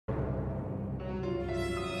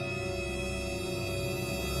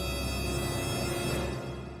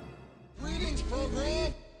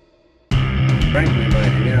Frankly, my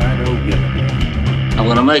dear, I don't give a damn. I'm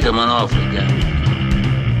gonna make him an offer again.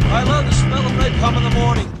 I love the smell of napalm in the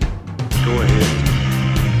morning. Go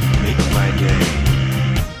ahead. Make my day.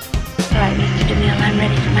 All right, Mr. DeMille, I'm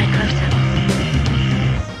ready for my close-up.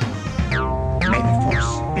 May the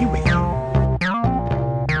force be with you.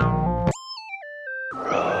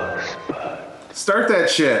 Start that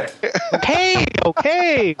shit.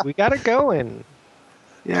 Okay, we got it going.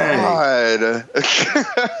 Yeah.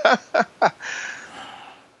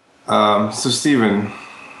 God. So Steven,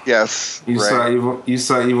 Yes. you saw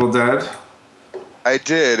Evil Dead? I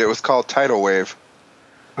did. It was called Tidal Wave.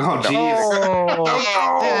 Oh jeez.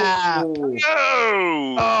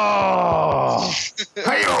 Oh.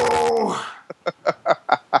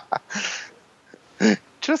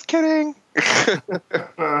 Just kidding.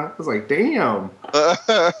 I was like, damn.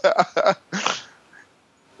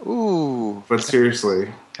 Ooh. But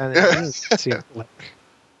seriously.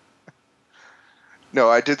 No,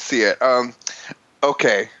 I did see it.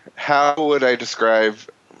 Okay. How would I describe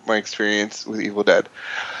my experience with Evil Dead?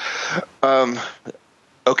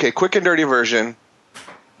 Okay, quick and dirty version.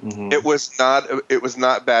 Mm-hmm. It was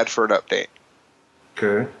not bad for an update.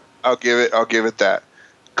 Okay. I'll give it that.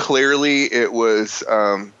 Clearly it was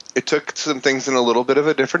it took some things in a little bit of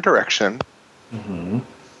a different direction. Mm-hmm.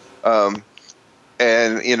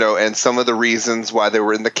 And some of the reasons why they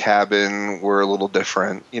were in the cabin were a little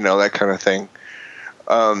different, that kind of thing.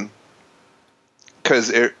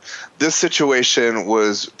 Because this situation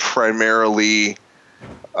was primarily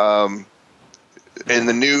in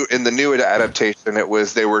the new adaptation. It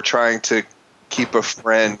was they were trying to keep a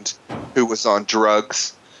friend who was on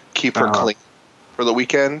drugs, keep her clean for the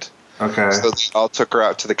weekend. Okay. So they all took her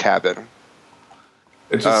out to the cabin.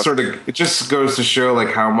 It just it just goes to show like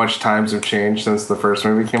how much times have changed since the first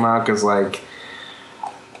movie came out. Because to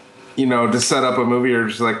set up a movie, or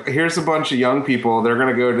just like, here's a bunch of young people, they're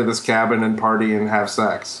gonna go to this cabin and party and have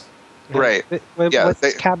sex. Right.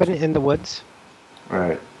 What's Cabin in the Woods?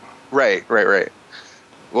 Right.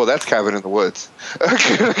 Well, that's Cabin in the Woods.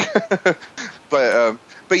 But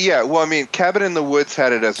yeah, well, I mean, Cabin in the Woods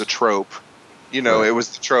had it as a trope. It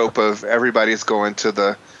was the trope of everybody's going to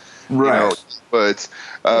the woods.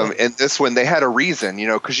 And this one, they had a reason,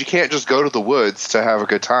 because you can't just go to the woods to have a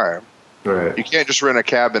good time. Right. You can't just rent a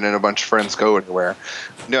cabin and a bunch of friends go anywhere.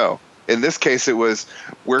 No. In this case, it was,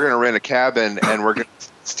 we're going to rent a cabin and we're going to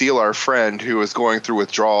steal our friend who is going through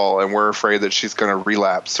withdrawal, and we're afraid that she's going to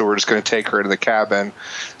relapse. So we're just going to take her to the cabin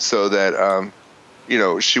so that,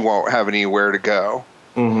 she won't have anywhere to go.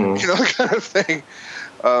 Mm-hmm. That kind of thing.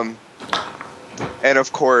 And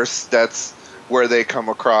of course, that's where they come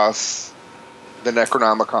across the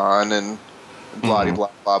Necronomicon and blah, blah,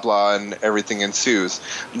 blah, blah, and everything ensues.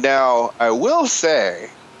 Now, I will say,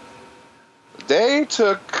 they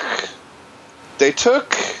took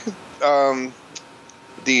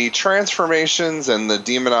the transformations and the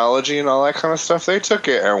demonology and all that kind of stuff. They took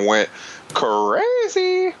it and went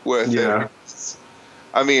crazy with it.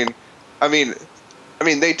 I mean,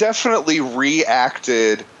 they definitely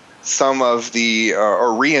reacted some of the or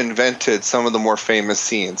reinvented some of the more famous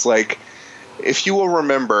scenes. Like, if you will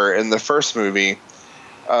remember in the first movie,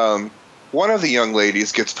 one of the young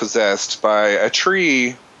ladies gets possessed by a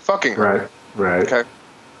tree fucking her. Right. Okay.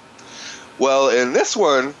 Well, in this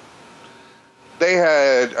one, they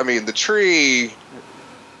had, the tree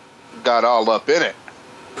got all up in it.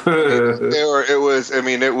 It was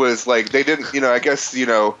like they didn't, I guess,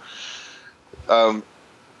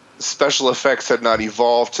 special effects had not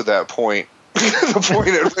evolved to that point, the point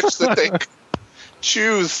at which that they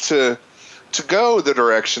choose to go the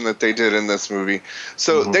direction that they did in this movie.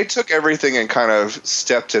 So they took everything and kind of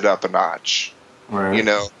stepped it up a notch. Right.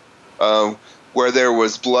 Where there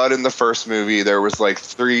was blood in the first movie, there was like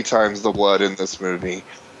 3 times the blood in this movie.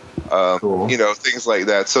 Cool. Things like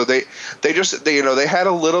that. So they had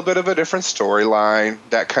a little bit of a different storyline,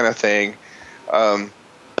 that kind of thing.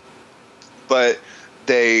 But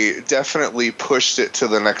they definitely pushed it to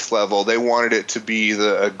the next level. They wanted it to be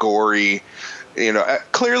a gory,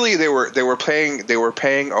 clearly they were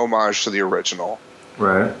paying homage to the original.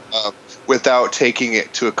 Right. Without taking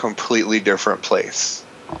it to a completely different place.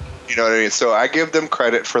 You know what I mean? So I give them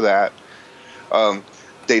credit for that.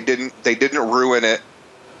 They didn't ruin it,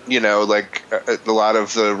 like a lot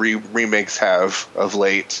of the remakes have of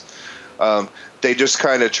late. They just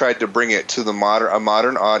kind of tried to bring it to a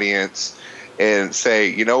modern audience and say,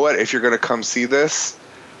 you know what? If you're going to come see this,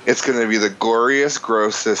 it's going to be the goriest,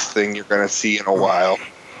 grossest thing you're going to see in a while.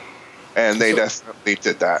 And they definitely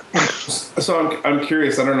did that. So I'm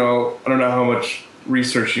curious. I don't know how much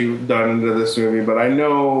research you've done into this movie, but I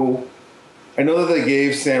know that they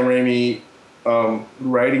gave Sam Raimi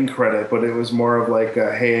writing credit, but it was more of like,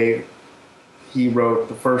 hey, he wrote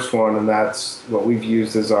the first one, and that's what we've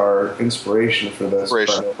used as our inspiration for this.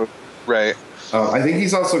 Right. I think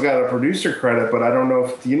he's also got a producer credit, but I don't know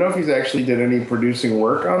if. Do you know if he's actually did any producing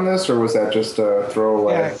work on this, or was that just a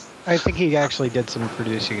throwaway? Yeah, I think he actually did some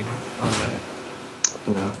producing on that.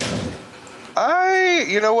 Yeah.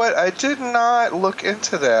 You know what? I did not look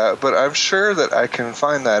into that, but I'm sure that I can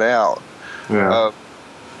find that out. Yeah.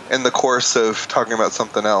 In the course of talking about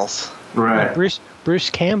something else. Right. Bruce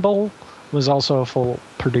Campbell was also a full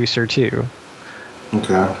producer too.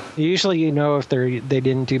 Okay. Usually, if they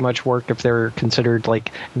didn't do much work if they're considered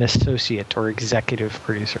like an associate or executive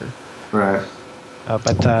producer. Right.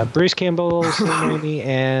 But Bruce Campbell, Sam Raimi,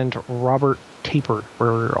 and Robert Tapert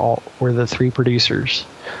were the three producers.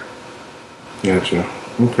 Gotcha.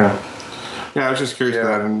 Okay. Yeah, I was just curious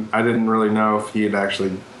about that, and I didn't really know if he had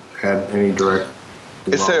actually had any direct.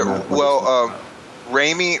 It said,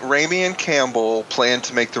 Raimi and Campbell planned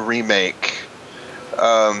to make the remake.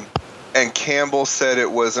 And Campbell said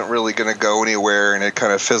it wasn't really going to go anywhere, and it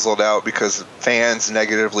kind of fizzled out because fans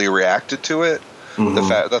negatively reacted to it. Mm-hmm.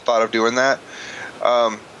 The thought of doing that.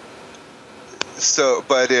 But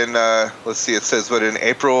in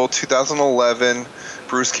April 2011,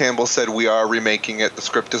 Bruce Campbell said, "We are remaking it. The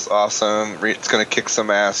script is awesome. It's going to kick some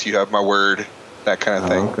ass. You have my word." That kind of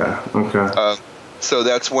thing. Okay. So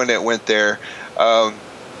that's when it went there.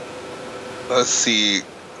 Let's see.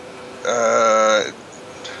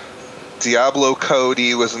 Diablo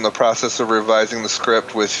Cody was in the process of revising the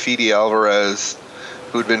script with Fede Alvarez,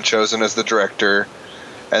 who'd been chosen as the director,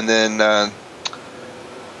 and then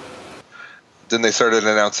they started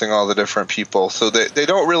announcing all the different people. So they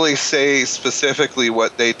don't really say specifically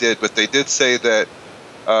what they did, but they did say that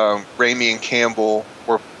Raimi and Campbell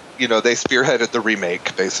were, they spearheaded the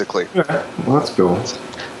remake, basically. Yeah. Well, that's cool.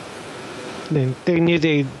 They knew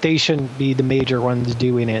they shouldn't be the major ones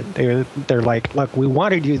doing it. They're like, look, we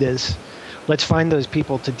want to do this. Let's find those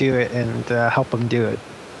people to do it and help them do it.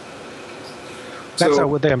 That's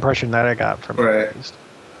the impression that I got from it. Right.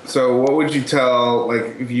 So what would you tell,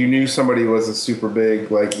 like, if you knew somebody was a super big,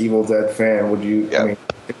 like, Evil Dead fan, would you, I mean,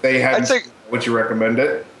 if they hadn't, would you recommend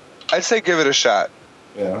it? I'd say give it a shot.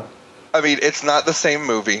 Yeah. I mean, it's not the same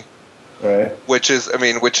movie. Right. Which is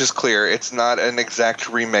clear. It's not an exact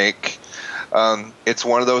remake. It's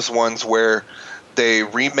one of those ones where they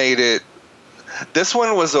remade it. This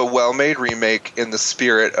one was a well-made remake in the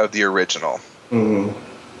spirit of the original. Mm-hmm.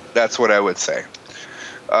 That's what I would say.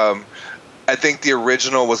 I think the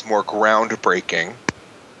original was more groundbreaking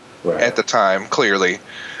at the time, clearly.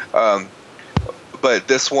 But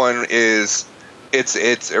this one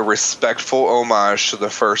it's a respectful homage to the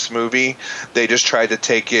first movie. They just tried to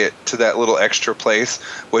take it to that little extra place,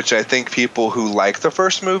 which I think people who like the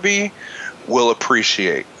first movie will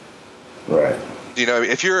appreciate. Right.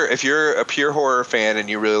 If you're a pure horror fan and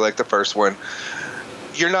you really like the first one,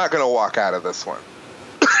 you're not going to walk out of this one.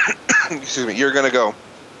 Excuse me. You're going to go,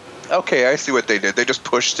 okay, I see what they did. They just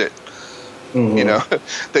pushed it.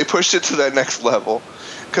 Mm-hmm. They pushed it to that next level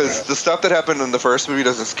because the stuff that happened in the first movie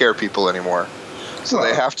doesn't scare people anymore. So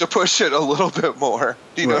they have to push it a little bit more.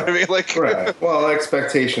 Do you know what I mean? Like, right. Well,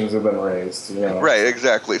 expectations have been raised. Right.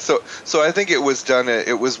 Exactly. So I think it was done.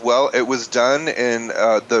 It was done in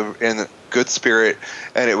good spirit,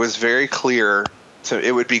 and it was very clear.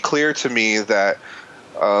 It would be clear to me that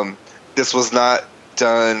this was not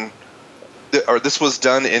done, or this was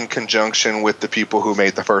done in conjunction with the people who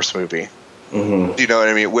made the first movie. Mm-hmm. Do you know what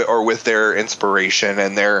I mean? Or with their inspiration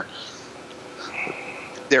and their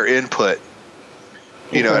input.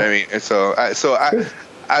 You know what I mean? And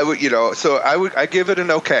I give it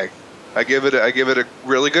an okay. I give it a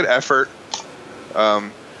really good effort.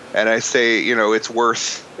 And I say, it's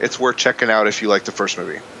worth checking out if you like the first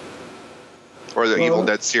movie or the Evil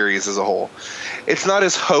Dead series as a whole. It's not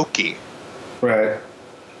as hokey, right?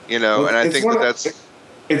 And I think that's.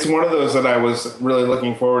 It's one of those that I was really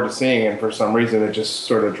looking forward to seeing, and for some reason it just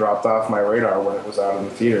sort of dropped off my radar when it was out in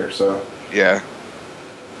the theater. So yeah.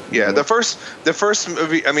 The first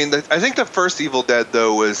movie. I mean, I think the first Evil Dead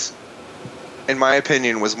though was, in my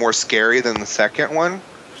opinion, was more scary than the second one.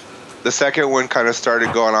 The second one kind of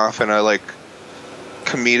started going off in a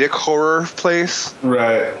comedic horror place,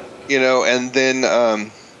 right? And then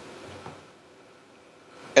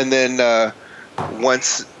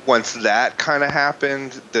once that kind of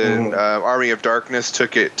happened, then Army of Darkness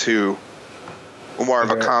took it to more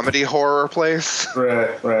of a comedy horror place.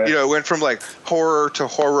 Right. It went from horror to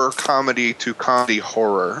horror comedy to comedy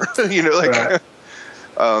horror. Right.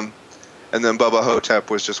 And then Bubba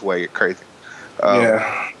Hotep was just way crazy.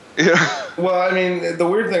 Yeah. Yeah. Well, I mean, the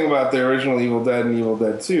weird thing about the original Evil Dead and Evil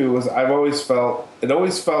Dead 2 was it always felt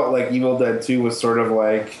like Evil Dead 2 was sort of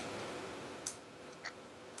like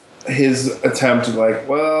his attempt to like,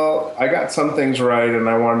 well, I got some things right and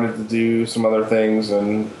I wanted to do some other things,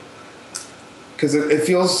 and because it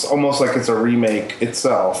feels almost like it's a remake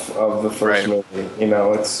itself of the first movie. You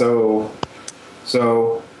know, it's so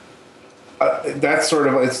that's sort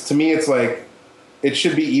of, it's, to me, it's like it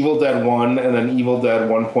should be Evil Dead 1 and then Evil Dead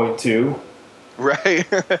 1.2.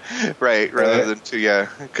 Right, rather than 2, yeah.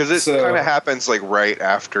 Because it kind of happens like right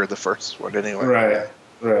after the first one anyway.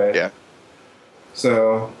 Right. Yeah.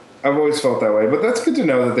 So I've always felt that way, but that's good to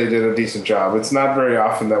know that they did a decent job. It's not very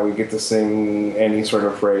often that we get to sing any sort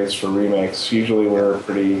of praise for remakes. Usually we're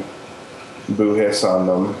pretty boo-hiss on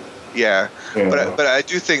them. Yeah, you know. but I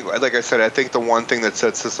do think, like I said, I think the one thing that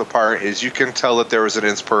sets this apart is you can tell that there was an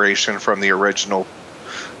inspiration from the original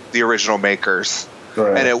makers,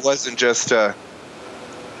 Right. and it wasn't just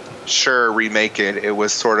remake it. It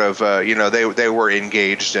was sort of they were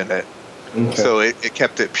engaged in it, so it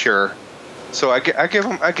kept it pure. So I give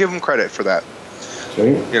them credit for that.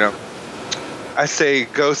 Sweet. You know, I say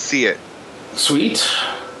go see it. Sweet.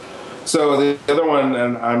 So the other one,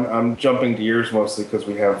 and I'm jumping gears mostly because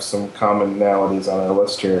we have some commonalities on our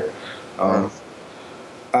list here,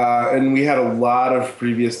 and we had a lot of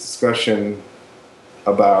previous discussion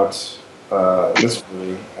about this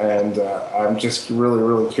movie, and I'm just really,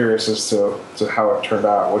 really curious as to how it turned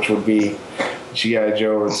out, which would be G.I.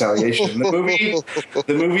 Joe Retaliation, the movie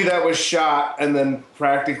that was shot and then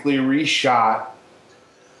practically reshot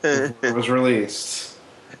before it was released.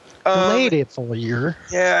 Delayed it for a year.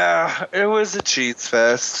 Yeah, it was a cheats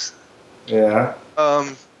fest. Yeah.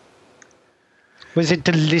 Was it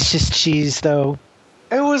delicious cheese though?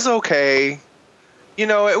 It was okay. You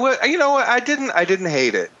know, it was. You know what? I didn't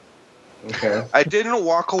hate it. Okay. I didn't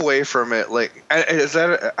walk away from it like. I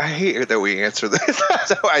hate that we answer this.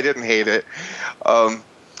 So I didn't hate it.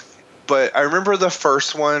 But I remember the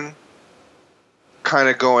first one kind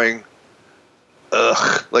of going,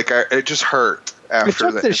 ugh, like it just hurt after it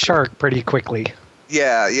jumped the shark pretty quickly.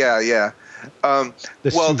 Yeah. Well,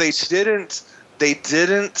 they didn't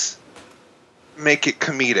make it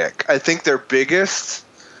comedic. I think their biggest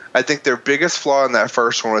flaw in that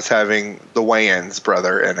first one was having the Wayans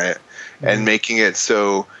brother in it and making it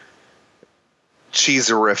so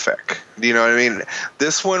cheeserific. Do you know what I mean?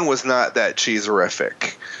 This one was not that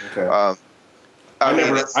cheeserific. Okay. I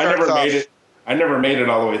never made it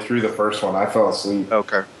all the way through the first one. I fell asleep.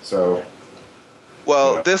 Okay. So.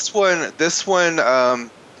 Well, yeah.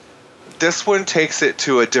 This one takes it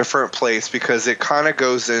to a different place because it kind of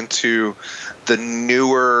goes into the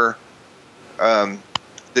newer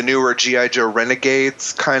G.I. Joe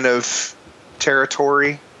Renegades kind of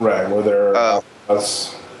territory. Right, where they're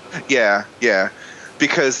us. Yeah.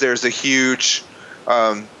 Because there's a huge,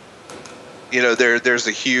 there's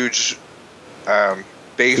a huge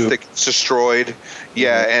base that gets destroyed.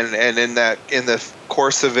 Yeah, and in the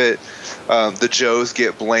course of it, the Joes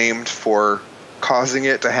get blamed for causing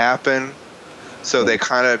it to happen. So they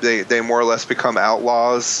more or less become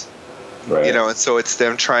outlaws. Right. You know, and so it's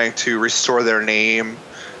them trying to restore their name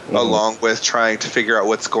along with trying to figure out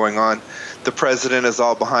what's going on. The president is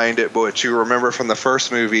all behind it, but what you remember from the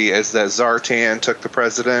first movie is that Zartan took the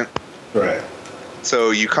president. Right. So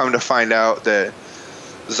you come to find out that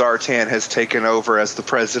Zartan has taken over as the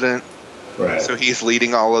president. Right. So he's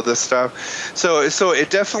leading all of this stuff. So it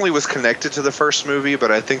definitely was connected to the first movie,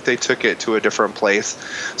 but I think they took it to a different place.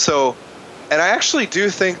 So, and I actually do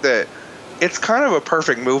think that it's kind of a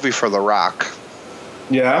perfect movie for The Rock.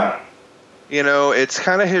 Yeah. You know, it's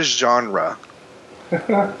kind of his genre.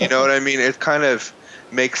 You know what I mean? It kind of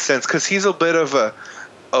makes sense because he's a bit of a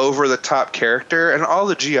over-the-top character, and all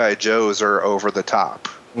the G.I. Joes are over the top.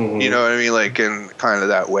 You know what I mean? Like in kind of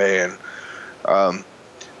that way, and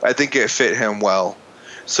I think it fit him well.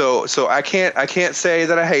 So I can't say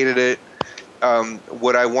that I hated it.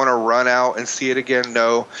 Would I want to run out and see it again?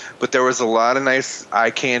 No, but there was a lot of nice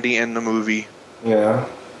eye candy in the movie. Yeah.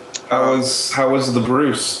 How was the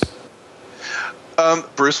Bruce?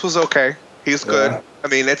 Bruce was okay. He's good. Yeah. I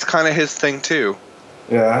mean, it's kind of his thing too.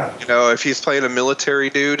 Yeah. You know, if he's playing a military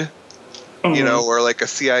dude, you know, or like a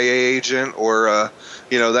CIA agent, or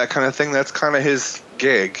that kind of thing, that's kind of his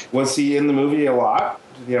gig. Was he in the movie a lot?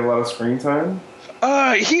 Did he have a lot of screen time?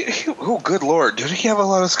 Oh, good Lord. Did he have a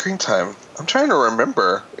lot of screen time? I'm trying to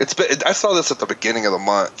remember. I saw this at the beginning of the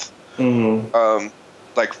month.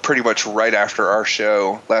 Like pretty much right after our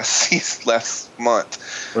show last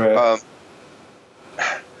month. Right.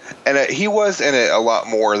 And he was in it a lot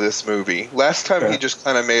more, this movie. Last time he just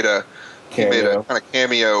kind of made a He made a Cameo. kind of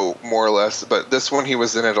cameo, more or less. But this one, he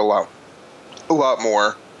was in it a lot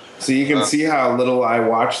more. So you can see how little I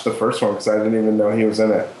watched the first one because I didn't even know he was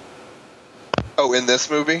in it. Oh, in this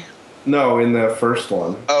movie? No, in the first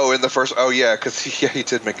one. Oh, in the first. Oh, yeah, because he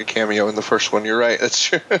did make a cameo in the first one. You're right. That's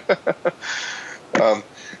true.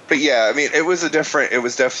 But yeah, I mean, it was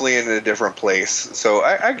definitely in a different place. So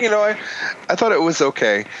I thought it was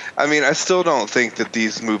okay. I mean, I still don't think that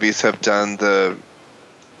these movies have done the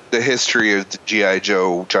history of the G.I.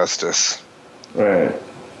 Joe justice. Right.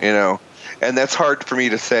 You know, and that's hard for me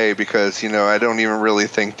to say because, I don't even really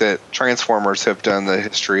think that Transformers have done the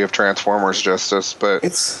history of Transformers justice, but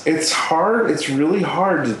It's hard. It's really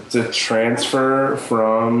hard to transfer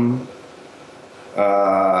from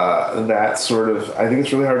that sort of. I think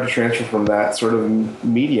it's really hard to transfer from that sort of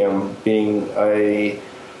medium, being a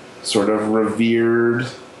sort of revered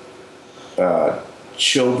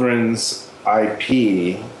children's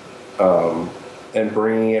IP, and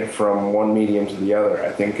bringing it from one medium to the other.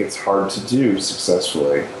 I think it's hard to do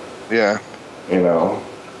successfully. yeah.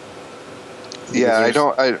 Yeah,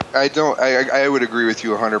 I would agree with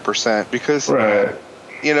you 100% because, Right.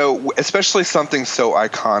 especially something so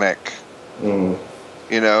iconic, and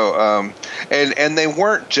they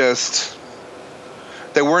weren't just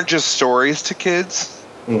stories to kids.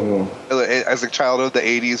 As a child of the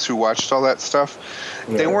 80s who watched all that stuff,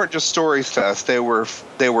 they weren't just stories to us. They were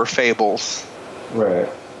fables. Right.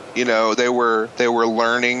 They were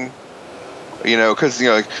learning, because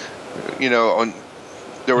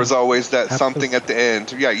there was always that something at the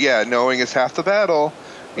end. Yeah, knowing is half the battle,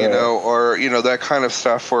 or that kind of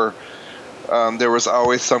stuff where there was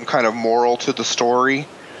always some kind of moral to the story.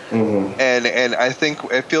 And I think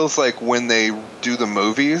it feels like when they do the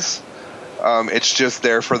movies, it's just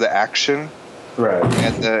there for the action, Right.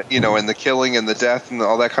 and the killing and the death and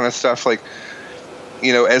all that kind of stuff. Like,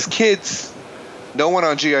 as kids, no one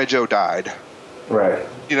on G.I. Joe died. Right.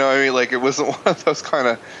 Like it wasn't one of those kind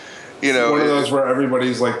of, one of those where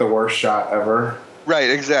everybody's like the worst shot ever. Right,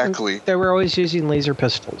 exactly. They were always using laser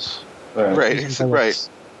pistols. Right.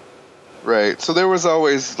 So there was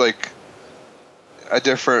always like a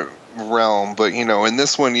different realm, but in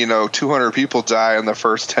this one, 200 people die in the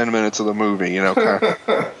first 10 minutes of the movie. Kind of,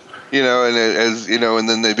 and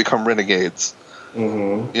then they become renegades.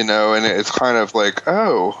 And it's kind of like,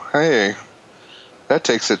 oh, hey, that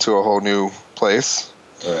takes it to a whole new place.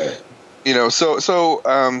 Right.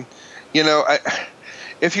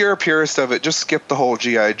 If you're a purist of it, just skip the whole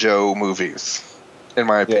G.I. Joe movies, in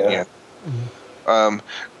my opinion.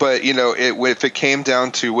 But if it came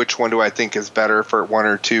down to which one do I think is better for one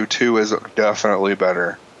or two, two is definitely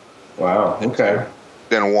better. Wow. Okay.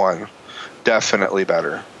 Than one, definitely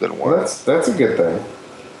better than one. Well, that's a good thing.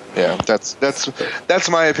 Yeah, that's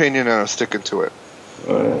my opinion, and I'm sticking to it.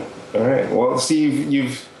 All right. Well,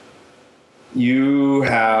 Steve, you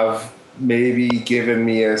have maybe given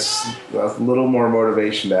me a little more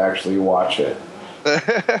motivation to actually watch it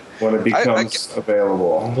when it becomes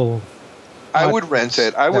available. I would rent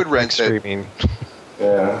it. I would rent it. Streaming.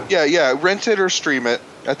 Yeah. Rent it or stream it.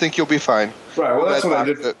 I think you'll be fine. Right. Well, that's what I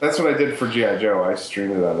did. That's what I did for G.I. Joe. I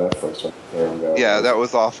streamed it on Netflix. Yeah, that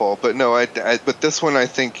was awful. But no, but this one I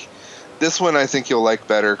think you'll like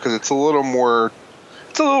better because it's a little more.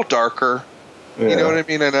 It's a little darker. Yeah. You know what I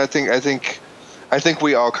mean? And I think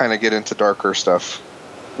we all kind of get into darker stuff.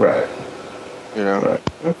 Right. Right.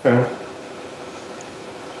 Okay.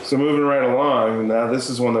 So moving right along, now this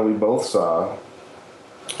is one that we both saw,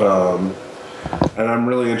 and I'm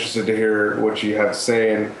really interested to hear what you have to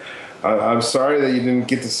say. And I'm sorry that you didn't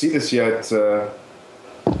get to see this yet,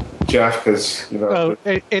 Jeff, because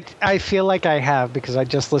I feel like I have because I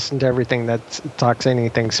just listened to everything that talks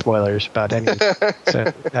anything spoilers about anything.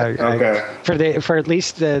 So okay. For at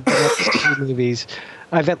least the next two movies,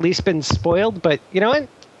 I've at least been spoiled. But you know what?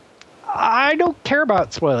 I don't care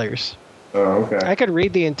about spoilers. Oh, okay. I could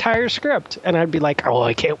read the entire script and I'd be like, "Oh,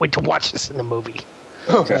 I can't wait to watch this in the movie."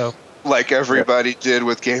 Okay. So, like everybody did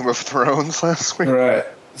with Game of Thrones last week. Right.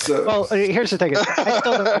 So, well, here's the thing. I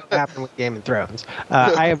still don't know what happened with Game of Thrones.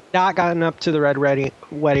 I have not gotten up to the Red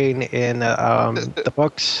Wedding in the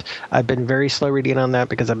books. I've been very slow reading on that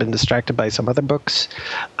because I've been distracted by some other books.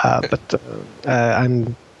 But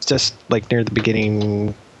I'm just like near the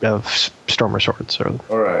beginning of Storm of Swords. So.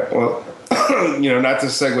 All right. Well, not to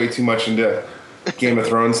segue too much into Game of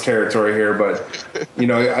Thrones territory here, but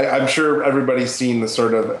I'm sure everybody's seen the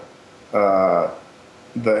sort of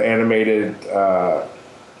the animated.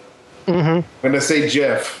 I'm going to say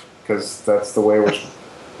GIF because that's the way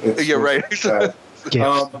it's. Yeah, right. GIF.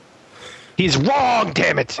 He's wrong,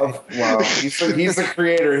 damn it. Well, he's the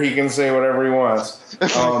creator. He can say whatever he wants.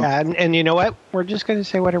 And you know what? We're just going to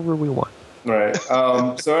say whatever we want. Right.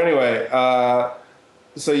 So anyway,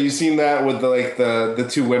 so you've seen that with the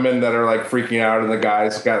two women that are like freaking out, and the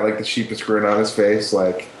guy's got like the sheepish grin on his face,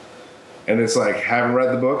 like, and it's like, haven't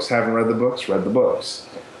read the books, read the books.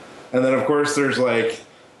 And then of course there's like,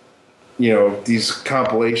 these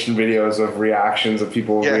compilation videos of reactions of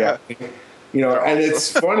people reacting. And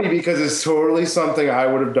it's funny because it's totally something I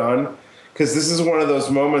would have done, because this is one of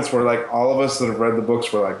those moments where like all of us that have read the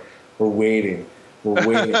books were like, we're waiting.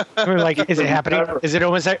 We're like, is it happening? Is it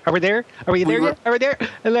almost? Are we there? Are we there yet? Are we there?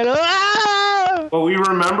 And then, Well, we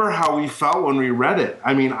remember how we felt when we read it.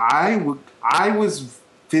 I mean, I was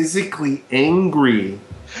physically angry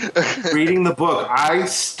reading the book. I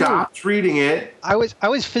stopped reading it. I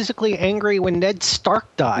was physically angry when Ned Stark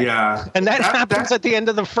died. Yeah, and that happens at the end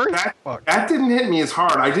of the first book. That didn't hit me as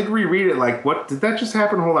hard. I did reread it. Like, what did that just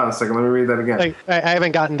happen? Hold on a second. Let me read that again. Like, I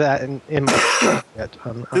haven't gotten to that in my yet.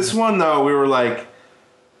 This one though, we were like,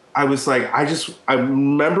 I was like, I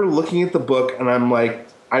remember looking at the book, and I'm like,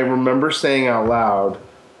 I remember saying out loud,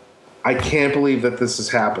 I can't believe that this is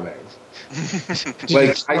happening.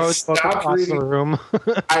 Like, I stopped reading. The room.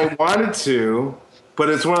 I wanted to, but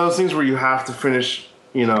it's one of those things where you have to finish,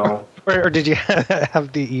 Or did you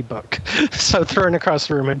have the ebook? So throwing across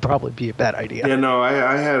the room would probably be a bad idea. Yeah, no,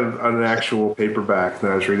 I had an actual paperback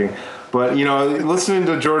that I was reading. But, listening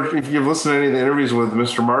to George, if you've listened to any of the interviews with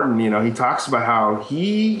Mr. Martin, he talks about how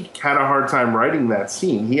he had a hard time writing that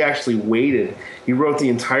scene. He actually waited. He wrote the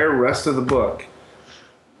entire rest of the book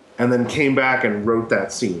and then came back and wrote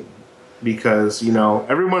that scene. Because,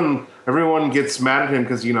 everyone gets mad at him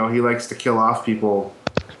because, he likes to kill off people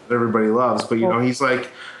that everybody loves. But, he's like...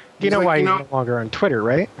 You know why he's no longer on Twitter,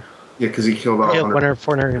 right? Yeah, because he killed off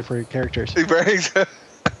 440 characters.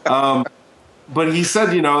 But he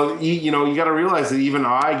said, you got to realize that even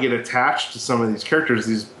I get attached to some of these characters.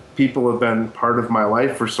 These people have been part of my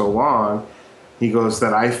life for so long. He goes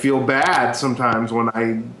that I feel bad sometimes when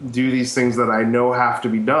I do these things that I know have to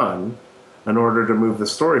be done in order to move the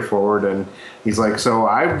story forward. And he's like, so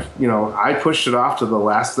I pushed it off to the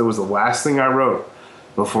last thing I wrote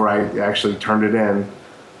before I actually turned it in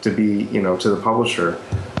to be, to the publisher.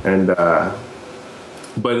 And,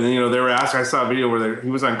 but, they were asking, I saw a video where he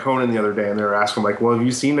was on Conan the other day, and they were asking, like, well, have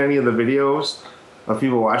you seen any of the videos of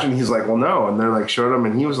people watching? He's like, well, no. And they're like, showed him,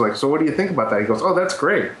 and he was like, so what do you think about that? He goes, oh, that's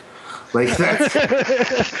great. Like, that's...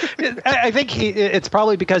 I think it's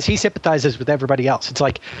probably because he sympathizes with everybody else. It's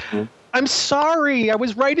like, I'm sorry, I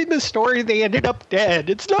was writing the story, they ended up dead.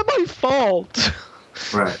 It's not my fault.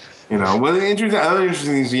 Right. Well, the other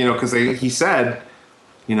interesting things, because he said,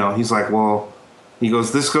 he's like, well, he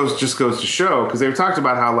goes, this just goes to show, because they've talked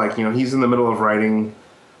about how, like, he's in the middle of writing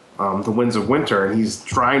The Winds of Winter, and he's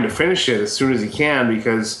trying to finish it as soon as he can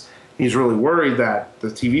because he's really worried that the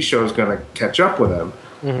TV show is going to catch up with him.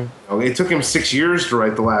 Mm-hmm. It took him 6 years to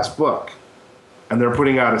write the last book, and they're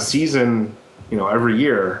putting out a season, every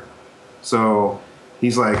year. So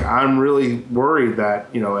he's like, I'm really worried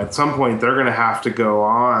that, at some point they're going to have to go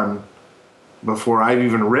on before I've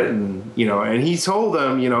even written, and he told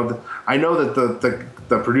them, I know that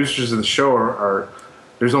the producers of the show are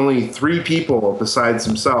there's only 3 people besides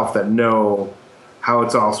himself that know how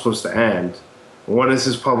it's all supposed to end. One is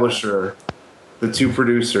his publisher, the 2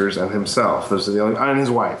 producers, and himself. Those are the only, and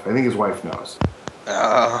his wife. I think his wife knows.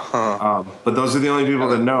 But those are the only people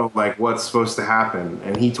that know, like, what's supposed to happen.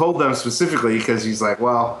 And he told them specifically because he's like,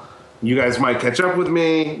 well, you guys might catch up with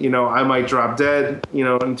me. I might drop dead,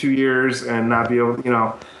 in 2 years and not be able,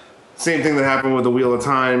 same thing that happened with the Wheel of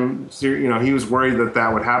Time. So, he was worried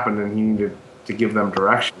that would happen, and he needed to give them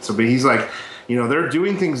direction. So, but he's like, they're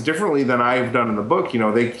doing things differently than I've done in the book.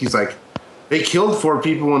 He's like, they killed 4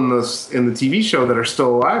 people in the TV show that are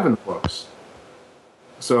still alive in the books.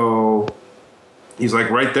 So he's like,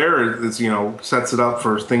 right there, it's, sets it up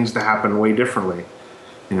for things to happen way differently,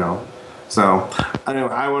 So, anyway,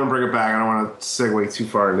 I want to bring it back. I don't want to segue too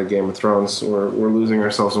far into Game of Thrones. We're losing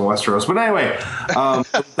ourselves in Westeros. But anyway,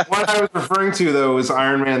 the one I was referring to, though, is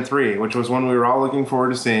Iron Man 3, which was one we were all looking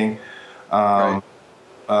forward to seeing. Right.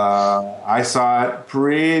 I saw it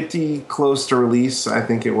pretty close to release. I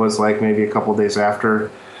think it was like maybe a couple days after.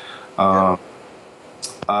 I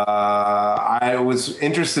was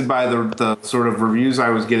interested by the sort of reviews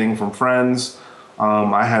I was getting from friends.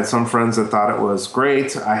 I had some friends that thought it was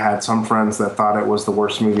great. I had some friends that thought it was the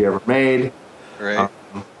worst movie ever made. Right.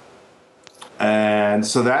 And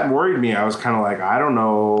so that worried me. I was kind of like, I don't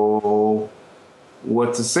know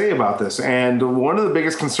what to say about this. And one of the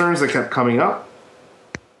biggest concerns that kept coming up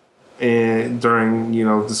during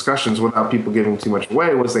discussions without people giving too much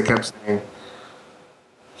away was they kept saying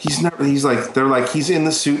he's in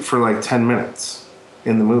the suit for like 10 minutes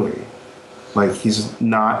in the movie. Like, he's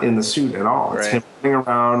not in the suit at all. It's him running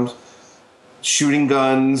around, shooting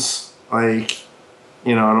guns, like,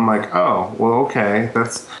 and I'm like, oh, well, okay,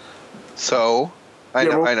 that's... So, I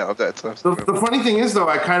know. That's the funny thing is, though,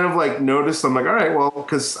 I kind of, like, noticed, I'm like, all right, well,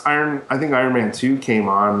 because I think Iron Man 2 came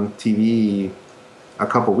on TV a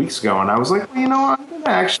couple weeks ago, and I was like, well, I'm going to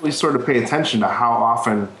actually sort of pay attention to how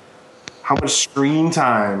much screen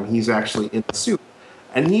time he's actually in the suit.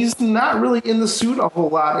 And he's not really in the suit a whole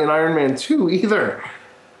lot in Iron Man 2 either.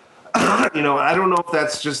 I don't know if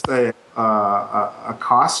that's just a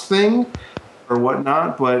cost thing or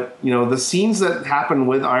whatnot, but, the scenes that happen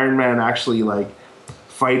with Iron Man actually, like,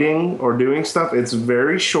 fighting or doing stuff, it's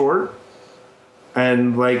very short.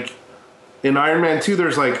 And, like, in Iron Man 2,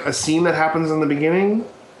 there's, like, a scene that happens in the beginning,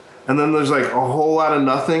 and then there's, like, a whole lot of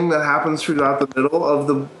nothing that happens throughout the middle of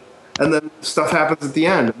the... And then stuff happens at the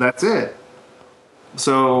end, and that's it.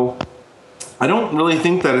 So I don't really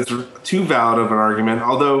think that it's too valid of an argument,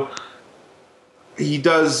 although he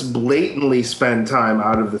does blatantly spend time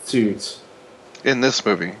out of the suit. In this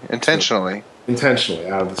movie, intentionally. Intentionally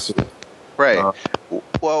out of the suit. Right.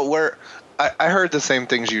 Well, I heard the same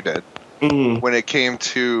things you did when it came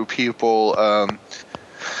to people. How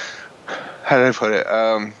did I put it?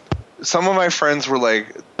 Some of my friends were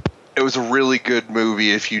like, it was a really good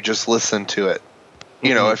movie if you just listened to it.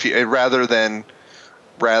 If you rather than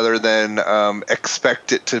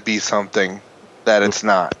expect it to be something that it's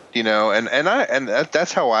not, and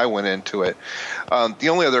that's how I went into it. The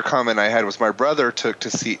only other comment I had was my brother took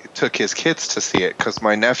his kids to see it because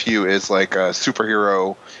my nephew is like a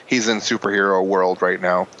superhero. He's in superhero world right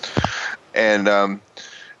now, and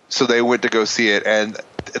so they went to go see it, and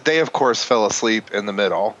they of course fell asleep in the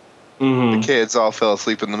middle. The kids all fell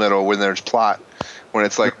asleep in the middle when there's plot. When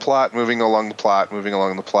it's like plot, moving along the plot.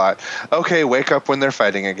 Okay, wake up when they're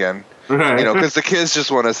fighting again. Because the kids just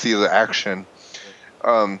want to see the action.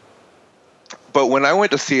 But when I went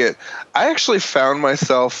to see it, I actually found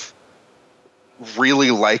myself really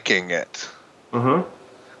liking it.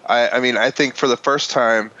 I think for the first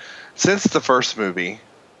time since the first movie,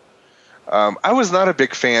 I was not a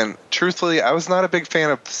big fan. Truthfully, I was not a big fan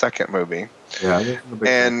of the second movie.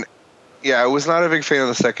 I was not a big fan of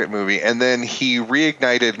the second movie. And then he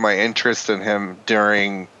reignited my interest in him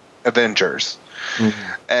during Avengers.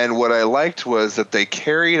 And what I liked was that they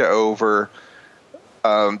carried over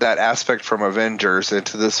that aspect from Avengers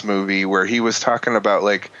into this movie where he was talking about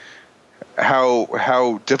like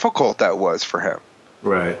how difficult that was for him.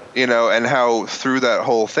 Right. And how through that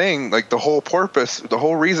whole thing, like the whole purpose, the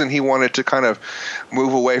whole reason he wanted to kind of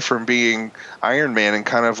move away from being Iron Man and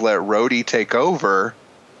kind of let Rhodey take over.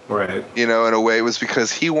 Right. In a way, it was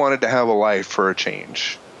because he wanted to have a life for a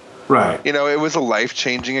change. Right. It was a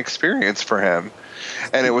life-changing experience for him.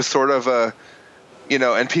 And it was sort of a,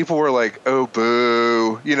 and people were like, oh,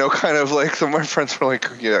 boo. Kind of like some of my friends were like,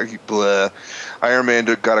 yeah, blah. Iron Man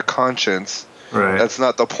got a conscience. Right. That's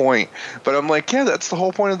not the point. But I'm like, yeah, that's the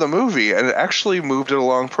whole point of the movie. And it actually moved it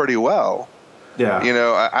along pretty well.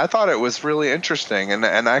 Yeah. I thought it was really interesting, and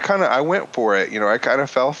I went for it. I kind of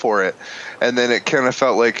fell for it, and then it kind of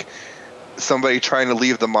felt like somebody trying to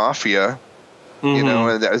leave the mafia,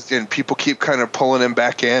 and people keep kind of pulling him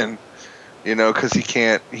back in, because he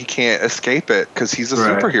can't escape it because he's a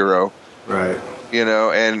superhero, right?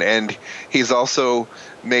 And he's also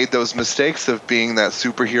made those mistakes of being that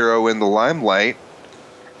superhero in the limelight,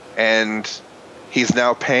 and he's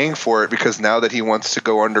now paying for it because now that he wants to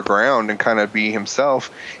go underground and kind of be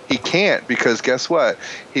himself, he can't because guess what?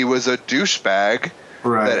 He was a douchebag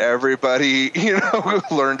that everybody,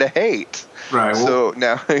 learned to hate. Right. So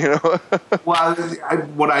now, Well,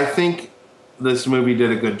 what I think this movie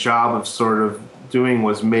did a good job of sort of doing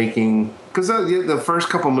was making, because the first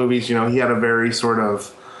couple movies, he had a very sort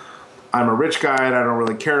of, I'm a rich guy and I don't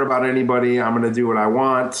really care about anybody. I'm going to do what I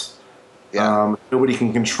want. Yeah. Nobody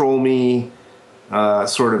can control me.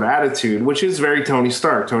 Sort of attitude, which is very Tony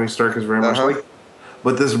Stark. Tony Stark is very much like,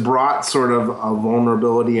 but this brought sort of a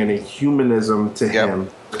vulnerability and a humanism to him.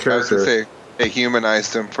 I was going to say, it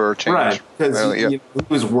humanized him for a change. Right, because he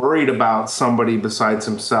was worried about somebody besides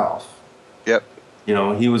himself. Yep.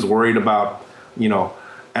 He was worried about,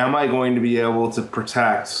 am I going to be able to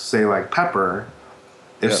protect, say, like Pepper,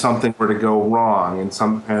 if something were to go wrong, and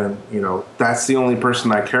that's the only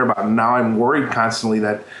person I care about. And now I'm worried constantly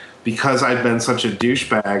that because I've been such a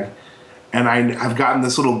douchebag and I've gotten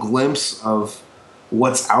this little glimpse of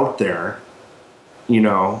what's out there,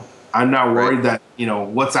 I'm not worried that, you know,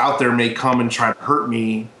 what's out there may come and try to hurt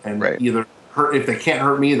me, and either hurt, if they can't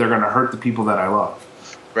hurt me, they're going to hurt the people that I love.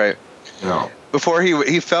 Right. You know. Before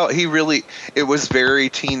he felt he really, it was very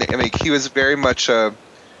I mean, he was very much a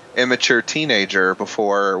immature teenager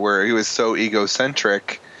before, where he was so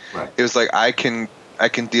egocentric. Right. It was like, I can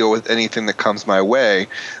deal with anything that comes my way,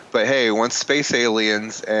 but hey, once space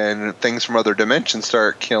aliens and things from other dimensions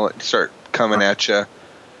start coming at you,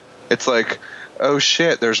 it's like, oh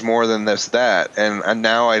shit, there's more than that, and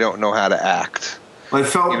now I don't know how to act. Well, it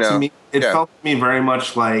felt to me. It felt to me very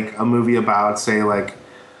much like a movie about, say, like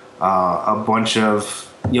a bunch of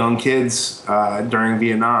young kids during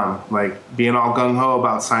Vietnam, like being all gung ho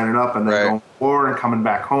about signing up and then going to war and coming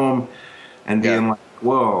back home and being like,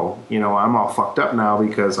 whoa, you know, I'm all fucked up now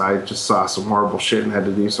because I just saw some horrible shit and had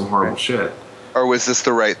to do some horrible shit. Or was this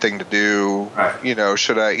the right thing to do? Right. You know,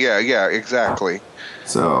 should I? Yeah, exactly.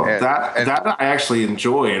 So that I actually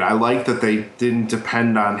enjoyed. I like that they didn't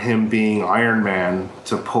depend on him being Iron Man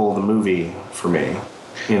to pull the movie for me.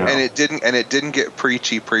 You know? And it didn't get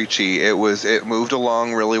preachy. It moved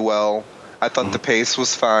along really well. I thought the pace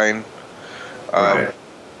was fine. Right.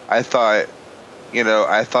 I thought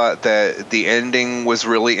that the ending was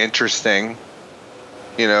really interesting.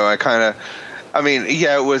 You know,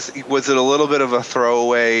 was it a little bit of a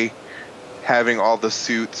throwaway having all the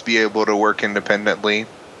suits be able to work independently?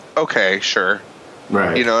 Okay, sure.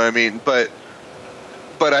 Right. You know what I mean? But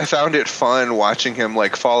I found it fun watching him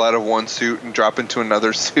like fall out of one suit and drop into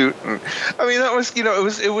another suit. And I mean, that was, you know,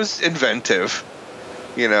 it was inventive,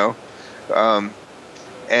 you know,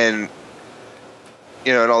 and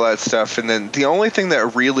you know, and all that stuff. And then the only thing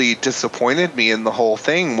that really disappointed me in the whole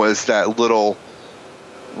thing was the little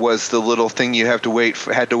thing you had to wait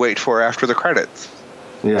for after the credits.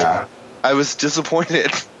 Yeah. I was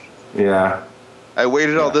disappointed. Yeah. I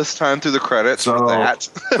waited all this time through the credits for that.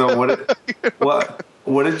 So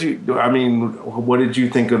what did you do? I mean, what did you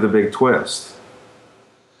think of the big twist?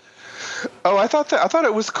 Oh, I thought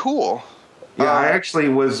it was cool. Yeah, it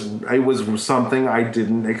was something I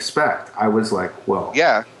didn't expect. I was like, whoa.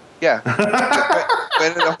 Yeah. It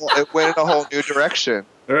went in a whole new direction.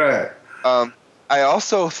 Right. I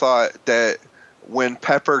also thought that when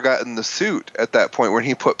Pepper got in the suit at that point, when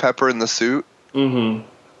he put Pepper in the suit, at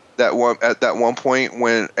that one point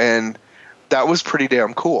and that was pretty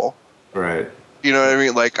damn cool. Right. You know what I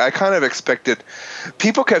mean? Like, I kind of expected.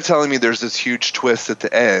 People kept telling me there's this huge twist at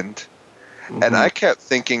the end, and I kept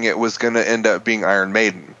thinking it was going to end up being Iron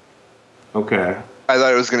Maiden. Okay. I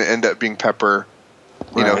thought it was going to end up being Pepper.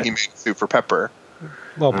 You know, he made a suit for Pepper.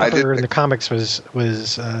 Well, Pepper in the comics was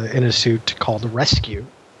in a suit called Rescue.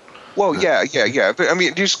 Well, yeah. But I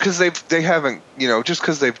mean, just because they haven't, you know, just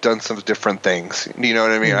because they've done some different things. You know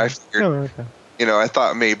what I mean? I figured, you know, I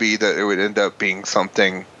thought maybe that it would end up being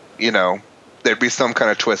something, you know, there'd be some kind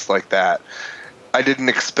of twist like that. I didn't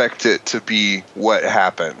expect it to be what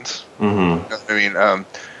happened. Mm-hmm. You know what I mean?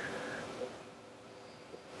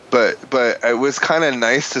 But it was kind of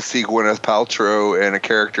nice to see Gwyneth Paltrow in a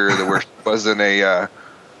character that wasn't a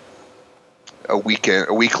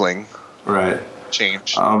weakling. Right.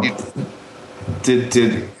 Change.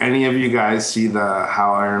 Did any of you guys see the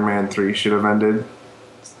How Iron Man 3 should have ended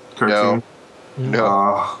cartoon?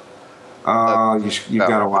 No. You've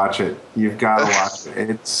got to watch it. You've got to watch it.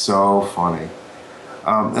 It's so funny.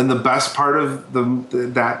 And the best part of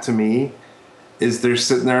that to me is they're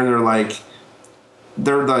sitting there and they're like,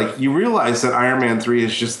 you realize that Iron Man 3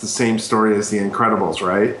 is just the same story as The Incredibles,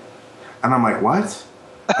 right? And I'm like, what?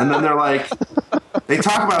 And then they're like, they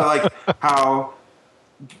talk about it like how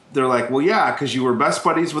they're like, well, yeah, because you were best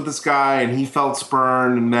buddies with this guy and he felt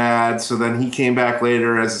spurned and mad. So then he came back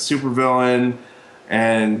later as a supervillain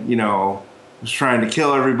and, you know, was trying to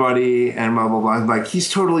kill everybody and blah, blah, blah. Like, he's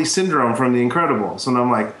totally Syndrome from The Incredibles. And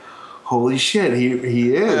I'm like, holy shit,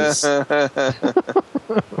 he is.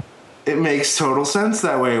 It makes total sense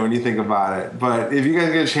that way when you think about it. But if you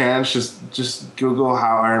guys get a chance, just Google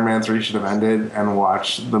How Iron Man 3 should have ended and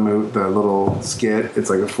watch the little skit. It's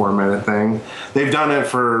like a 4-minute thing. They've done it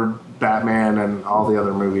for Batman and all the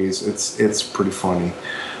other movies. It's pretty funny.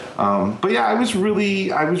 But yeah, I was really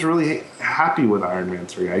happy with Iron Man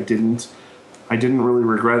 3. I didn't really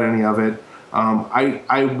regret any of it.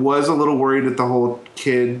 I was a little worried at the whole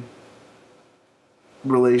kid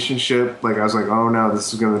relationship. Like, I was like, oh no,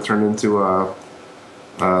 this is going to turn into a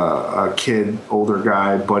kid, older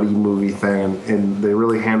guy, buddy movie thing, and they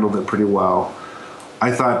really handled it pretty well.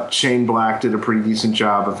 I thought Shane Black did a pretty decent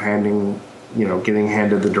job of getting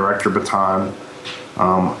handed the director baton.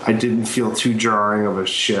 I didn't feel too jarring of a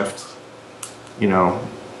shift,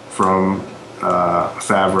 from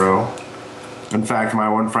Favreau. In fact, my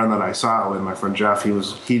one friend that I saw it with, my friend Jeff, he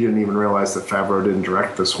didn't even realize that Favreau didn't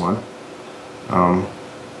direct this one.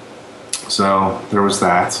 So there was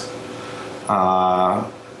that.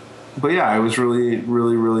 But yeah, I was really,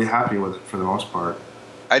 really, really happy with it for the most part.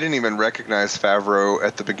 I didn't even recognize Favreau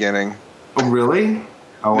at the beginning. Oh, really?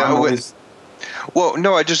 Oh, No, I'm always... Well,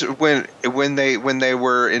 no, I just when they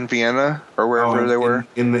were in Vienna or wherever they were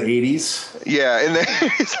in the 80s. Yeah,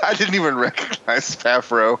 I didn't even recognize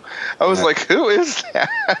Favreau. I was like, "Who is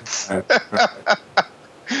that?"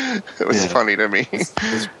 It was funny to me.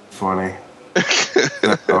 It's funny.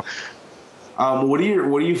 What do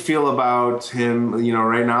you feel about him? You know,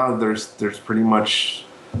 right now there's pretty much,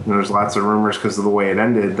 you know, there's lots of rumors because of the way it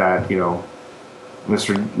ended that, you know,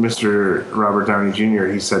 Mr. Robert Downey Jr.,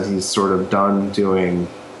 he said he's sort of done doing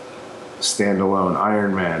standalone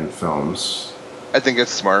Iron Man films. I think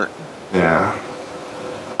it's smart. Yeah.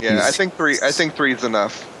 Yeah, I think three's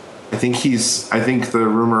enough. I think the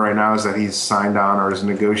rumor right now is that he's signed on or is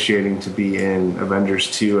negotiating to be in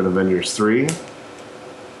Avengers 2 and Avengers 3,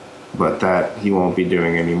 but that he won't be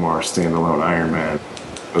doing any more standalone Iron Man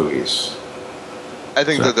movies. I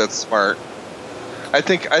think that's smart. I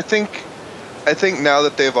think now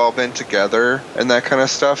that they've all been together and that kind of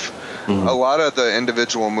stuff, a lot of the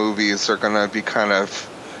individual movies are going to be kind of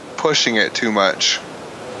pushing it too much.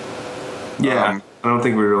 Yeah, I don't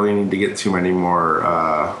think we really need to get too many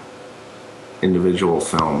more individual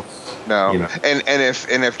films. No, you know?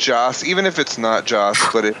 and if Joss, even if it's not Joss,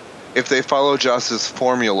 but if they follow Joss's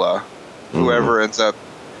formula, whoever ends up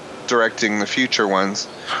directing the future ones,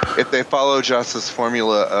 if they follow Joss's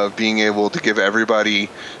formula of being able to give everybody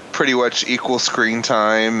pretty much equal screen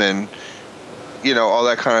time and, you know, all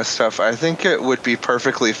that kind of stuff, I think it would be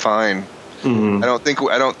perfectly fine. I don't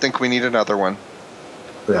think we need another one.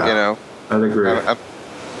 Yeah, you know, I'd agree.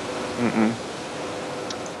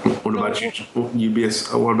 What about you?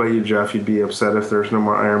 What about you, Jeff? You'd be upset if there's no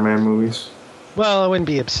more Iron Man movies? Well, I wouldn't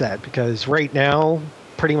be upset because right now,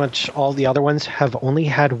 pretty much all the other ones have only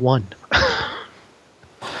had one.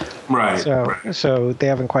 Right. So they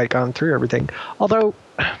haven't quite gone through everything. Although,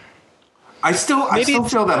 I still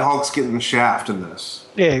feel that Hulk's getting the shaft in this.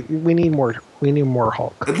 Yeah, we need more. We need more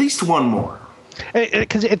Hulk. At least one more.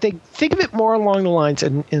 Because if they think of it more along the lines,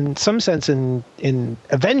 and in some sense, in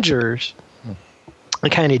Avengers, I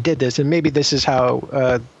kind of did this, and maybe this is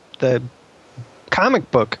how the comic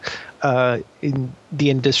book in the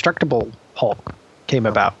Indestructible Hulk came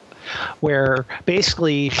about, where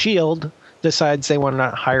basically S.H.I.E.L.D. decides they want to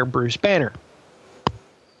hire Bruce Banner.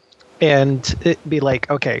 And it'd be like,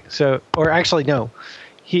 okay, so, or actually, no.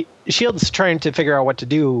 S.H.I.E.L.D.'s trying to figure out what to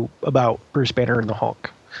do about Bruce Banner and the Hulk.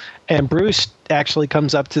 And Bruce actually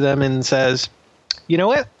comes up to them and says, you know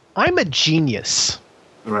what? I'm a genius.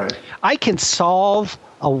 Right. I can solve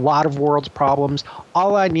a lot of world's problems.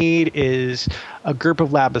 All I need is a group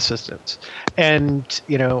of lab assistants and,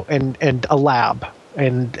 you know, and a lab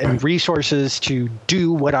and resources to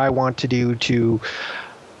do what I want to do to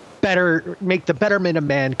make the betterment of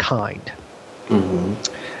mankind. In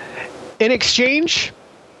exchange,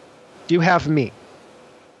 you have me.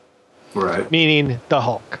 Right. Meaning the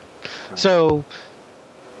Hulk. So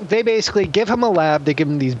they basically give him a lab. They give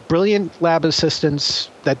him these brilliant lab assistants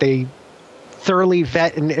that they thoroughly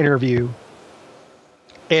vet and interview.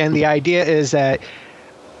 And the idea is that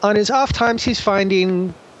on his off times, he's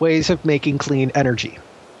finding ways of making clean energy.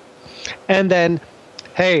 And then,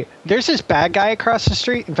 hey, there's this bad guy across the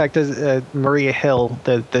street. In fact, Maria Hill,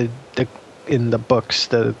 the in the books,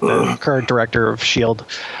 the current director of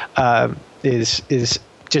S.H.I.E.L.D., is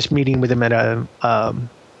just meeting with him at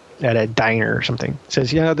a diner or something.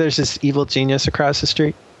 Says, you know, there's this evil genius across the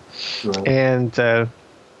street, Right. and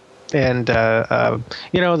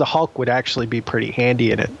you know, the Hulk would actually be pretty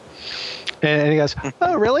handy in it. And he goes,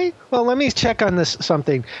 oh, really? Well, let me check on this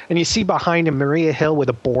something. And you see behind him Maria Hill with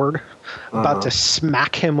a board about to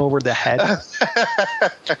smack him over the head.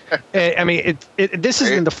 I mean, this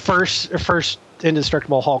isn't the first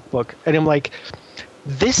Indestructible Hulk book. And I'm like,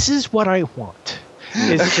 this is what I want.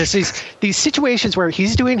 It's just these situations where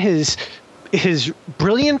he's doing his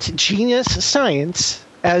brilliant genius science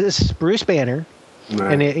as Bruce Banner.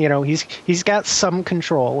 Right. And you know, he's got some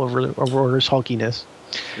control over his hulkiness.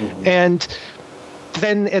 And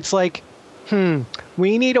then it's like,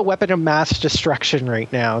 we need a weapon of mass destruction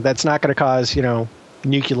right now that's not going to cause, you know,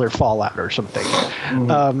 nuclear fallout or something.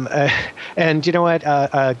 And you know what?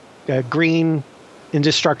 A green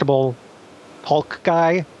indestructible Hulk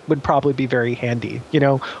guy would probably be very handy. You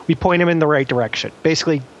know, we point him in the right direction.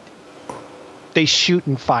 Basically, they shoot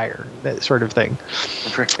and fire, that sort of thing.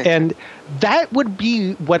 And that would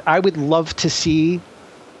be what I would love to see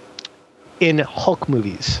in Hulk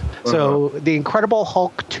movies. So The Incredible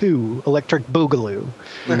Hulk 2, Electric Boogaloo,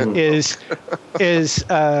 is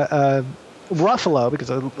Ruffalo,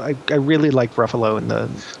 because I really like Ruffalo in the.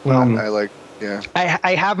 Well, I like, yeah.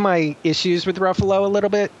 I have my issues with Ruffalo a little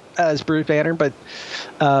bit as Bruce Banner, but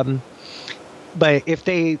if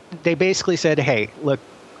they basically said, hey, look,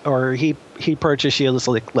 or he approached Shield as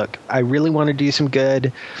like, look, I really want to do some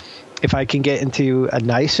good. If I can get into a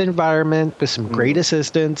nice environment with some great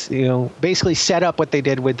assistance, basically set up what they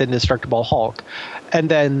did with Indestructible Hulk, and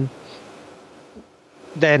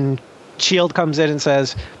then Shield comes in and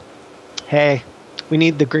says, hey, we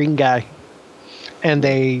need the green guy, and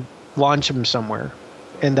they launch him somewhere.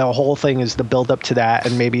 And the whole thing is the build up to that,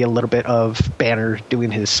 and maybe a little bit of Banner doing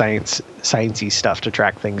his sciencey stuff to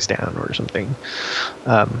track things down or something,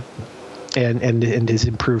 and his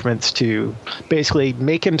improvements to basically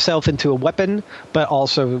make himself into a weapon, but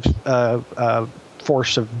also a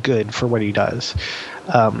force of good for what he does.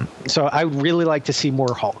 So I would really like to see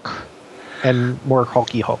more Hulk and more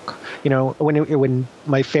Hulky Hulk. When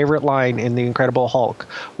my favorite line in The Incredible Hulk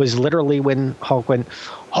was literally when Hulk went,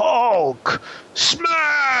 Hulk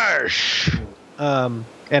smash, and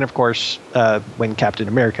of course when Captain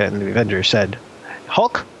America and the Avengers said,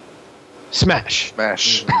 Hulk smash,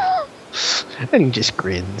 and he just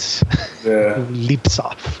grins, leaps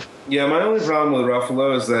off. Yeah, my only problem with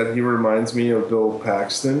Ruffalo is that he reminds me of Bill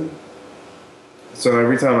Paxton. So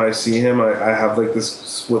every time I see him, I have like this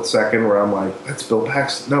split second where I'm like, that's Bill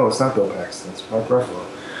Paxton. No, it's not Bill Paxton. It's Mark Ruffalo.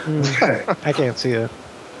 Okay. I can't see it.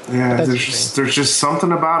 Yeah, there's just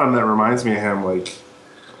something about him that reminds me of him. Like,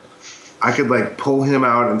 I could like pull him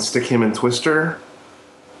out and stick him in Twister,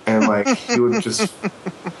 and like he would just.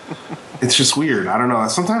 It's just weird. I don't know.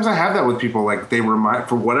 Sometimes I have that with people. Like they remind,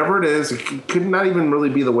 for whatever it is, it could not even really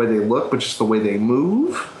be the way they look, but just the way they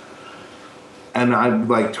move. And I'm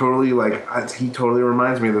like totally he totally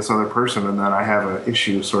reminds me of this other person, and then I have an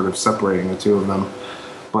issue sort of separating the two of them.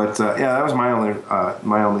 But yeah, that was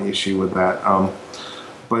my only issue with that.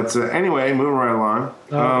 But anyway, moving right along.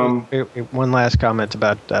 One last comment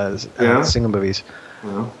about single movies.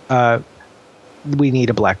 Yeah. We need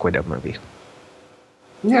a Black Widow movie.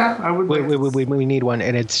 Yeah, I would. We need one,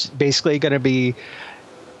 and it's basically going to be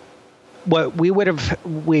what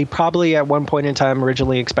we probably at one point in time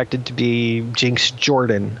originally expected to be Jinx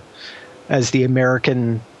Jordan as the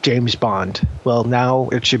American James Bond. Well, now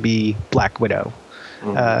it should be Black Widow.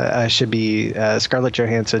 Should be Scarlett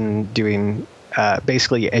Johansson doing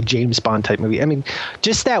basically a James Bond type movie. I mean,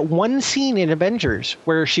 just that one scene in Avengers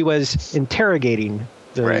where she was interrogating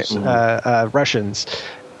those Russians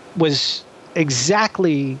was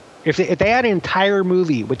exactly if they had an entire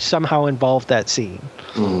movie which somehow involved that scene.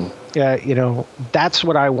 That's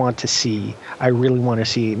what I want to see. I really want to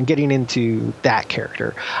see, and getting into that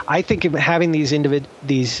character. I think of having these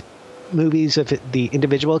movies of the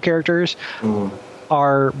individual characters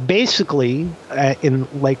are basically in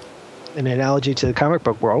like an analogy to the comic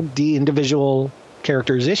book world, the individual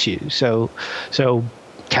characters' issues. So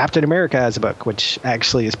Captain America has a book, which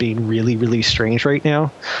actually is being really, really strange right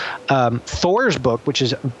now. Thor's book, which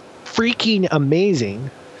is freaking amazing,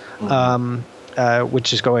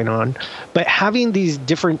 which is going on. But having these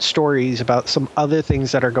different stories about some other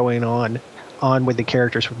things that are going on with the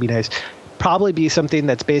characters would be nice. Probably be something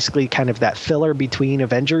that's basically kind of that filler between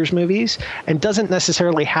Avengers movies, and doesn't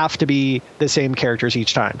necessarily have to be the same characters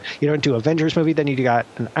each time. You don't do Avengers movie, then you got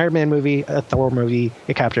an Iron Man movie, a Thor movie,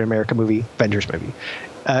 a Captain America movie, Avengers movie.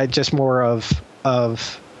 Just more of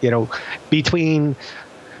between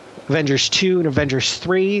Avengers 2 and Avengers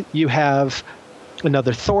 3, you have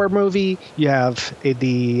another Thor movie, you have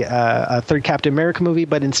a third Captain America movie,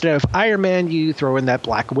 but instead of Iron Man, you throw in that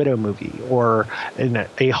Black Widow movie, or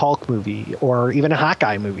a Hulk movie, or even a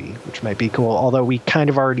Hawkeye movie, which might be cool, although we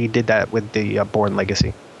kind of already did that with the Bourne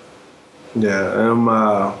Legacy. Yeah,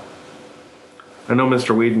 I know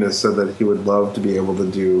Mr. Whedon has said that he would love to be able to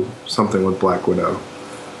do something with Black Widow.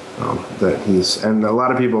 And a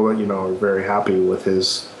lot of people, are very happy with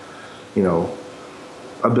his,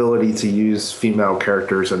 ability to use female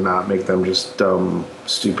characters and not make them just dumb,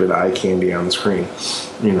 stupid eye candy on the screen,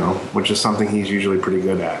 which is something he's usually pretty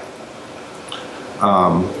good at.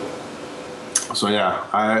 So yeah,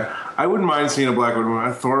 I wouldn't mind seeing a Black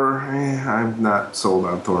Widow. Thor, I'm not sold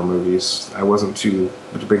on Thor movies. I wasn't too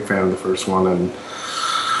much a big fan of the first one, and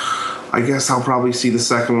I guess I'll probably see the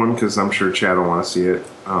second one because I'm sure Chad will want to see it.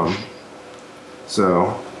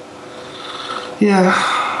 So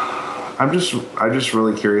yeah. I'm just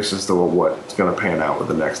really curious as to what's going to pan out with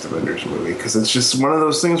the next Avengers movie, because it's just one of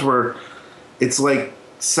those things where it's like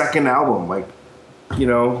second album. Like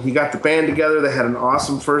he got the band together. They had an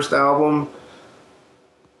awesome first album.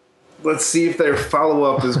 Let's see if their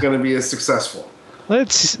follow-up is going to be as successful.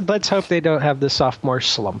 Let's hope they don't have the sophomore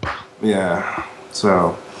slump. Yeah.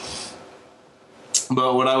 So,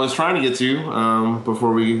 but what I was trying to get to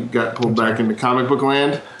before we got pulled back into comic book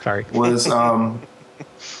land was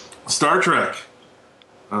Star Trek.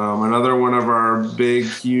 Another one of our big,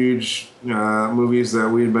 huge movies that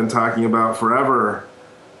we'd been talking about forever.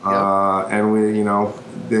 And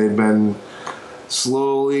they'd been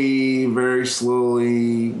very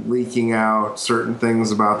slowly leaking out certain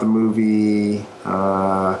things about the movie,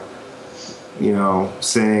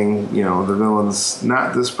 saying, the villain's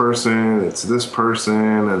not this person, it's this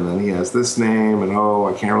person, and then he has this name, and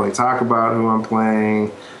I can't really talk about who I'm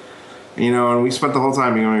playing. And we spent the whole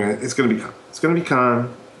time going, it's going to be Khan. It's going to be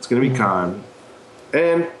Khan. It's going to be Khan.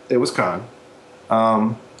 And it was Khan.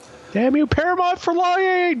 Damn you, Paramount, for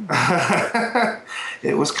lying!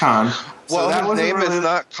 It was Khan. Well, his name is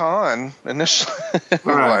not Khan initially.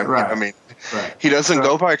 Right. I mean, he doesn't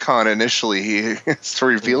go by Khan initially. He has to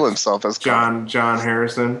reveal himself as Khan. John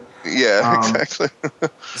Harrison. Yeah, exactly.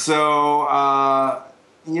 So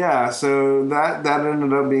that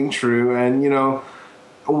ended up being true. And,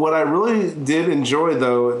 what I really did enjoy,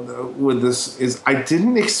 though, with this is I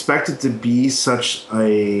didn't expect it to be such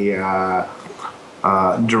a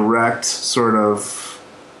direct sort of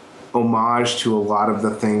homage to a lot of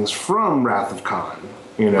the things from Wrath of Khan,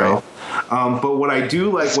 Right. But what I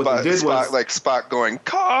do like what they did was like Spock going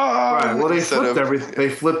Khan. Right. Well, they flipped everything. They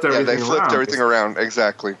flipped everything. Yeah, they flipped everything around.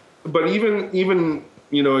 Exactly. But even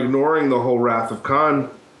ignoring the whole Wrath of Khan,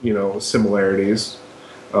 similarities.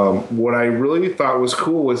 What I really thought was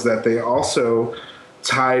cool was that they also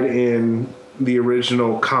tied in the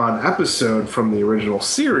original Khan episode from the original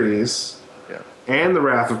series and the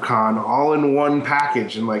Wrath of Khan all in one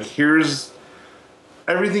package. And here's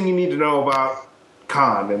everything you need to know about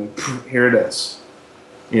Khan, and here it is.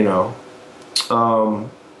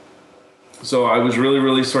 So I was really,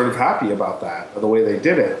 really sort of happy about that, the way they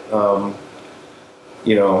did it. Are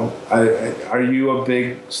you a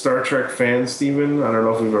big Star Trek fan, Steven? I don't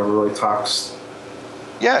know if we've ever really talked.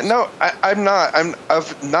 Yeah, no, I'm not. I'm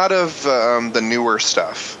not of the newer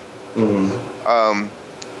stuff. Mm-hmm.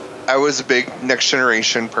 I was a big Next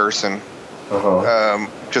Generation person,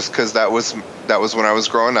 just because that was when I was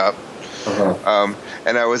growing up.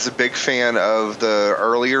 And I was a big fan of the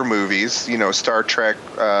earlier movies. Star Trek.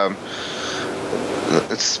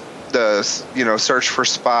 It's the Search for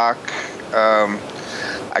Spock.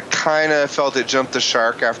 I kind of felt it jumped the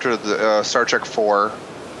shark after the Star Trek 4,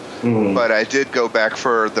 but I did go back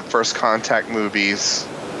for the First Contact movies,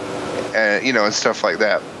 and and stuff like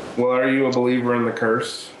that. Well, are you a believer in the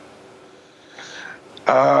curse?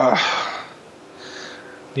 The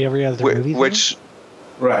every other movie. Which,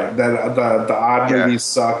 right? That the odd movies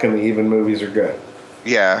suck and the even movies are good.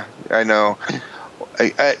 Yeah, I know.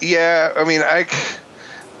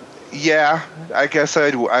 I guess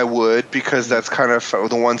I would, because that's kind of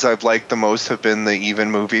the ones I've liked the most have been the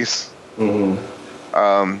even movies. Mm-hmm.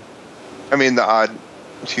 The odd.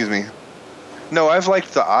 Excuse me. No, I've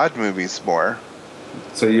liked the odd movies more.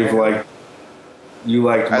 So you liked.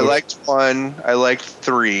 I liked 1. I liked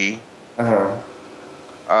 3.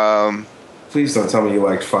 Please don't tell me you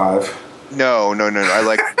liked 5. No. I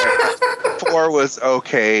liked 4 was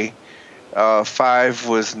okay. 5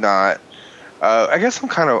 was not. I guess I'm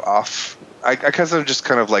kind of off. I guess I'm just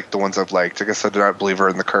kind of like the ones I've liked. I guess I do not believe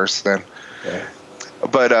in the curse then. Okay.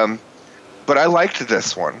 But I liked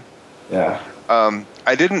this one. Yeah.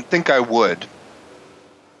 I didn't think I would.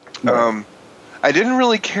 No. I didn't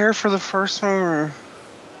really care for the first one.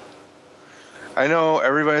 I know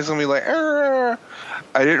everybody's gonna be like, I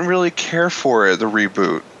didn't really care for it, the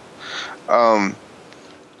reboot. I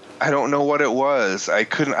don't know what it was. I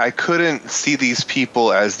couldn't see these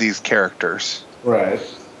people as these characters. Right.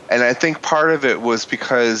 And I think part of it was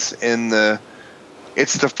because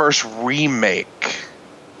it's the first remake.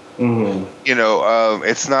 Mm-hmm.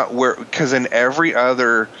 It's not because in every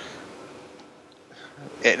other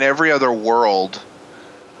world,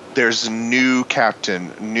 there's new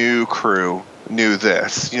captain, new crew, new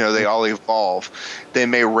this. They all evolve. They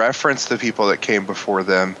may reference the people that came before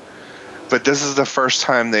them, but this is the first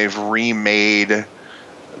time they've remade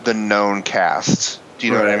the known cast. Do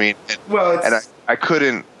you know what I mean? I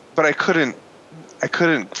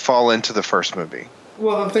couldn't fall into the first movie.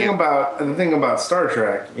 Well, the thing about Star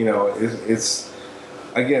Trek, it's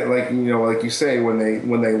again, like you say, when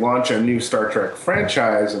they launch a new Star Trek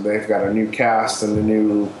franchise and they've got a new cast and a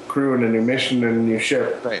new crew and a new mission and a new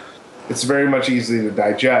ship, right? It's very much easy to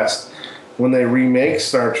digest. When they remake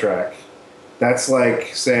Star Trek, That's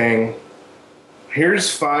like saying,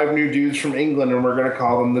 here's 5 new dudes from England, and we're going to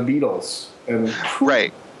call them the Beatles. And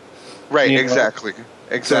Right. You know? Exactly.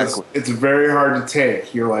 So it's very hard to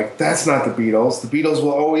take. You're like, that's not the Beatles. The Beatles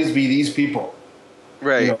will always be these people.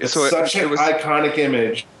 Right. You know, it's So such it an was iconic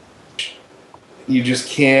image. You just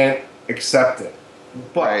can't accept it.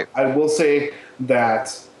 But Right. I will say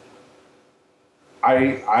that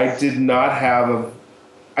I did not have a.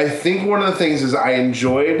 I think one of the things is I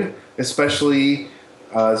enjoyed, especially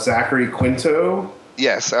Zachary Quinto,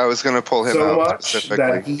 Yes, I was going to pull him so out much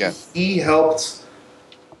specifically. that he helped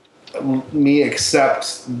me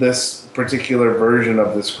accept this particular version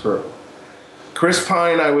of this crew. Chris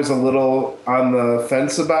Pine, I was a little on the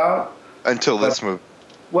fence about. Until this movie.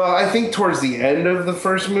 Well, I think towards the end of the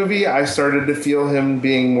first movie, I started to feel him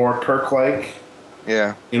being more Kirk-like,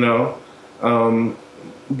 Yeah. you know.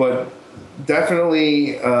 But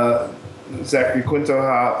definitely Zachary Quinto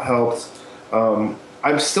helped.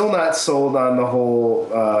 I'm still not sold on the whole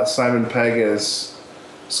Simon Pegg as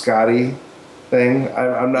Scotty thing.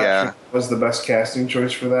 I'm not sure it was the best casting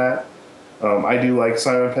choice for that. I do like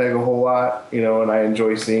Simon Pegg a whole lot, you know, and I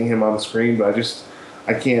enjoy seeing him on the screen, but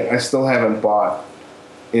I still haven't bought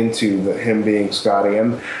into him being Scotty,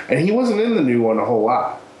 and he wasn't in the new one a whole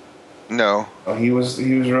lot. No. He was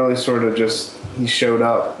really sort of just, he showed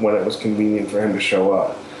up when it was convenient for him to show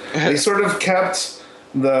up. They sort of kept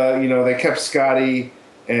they kept Scotty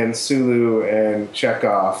and Sulu and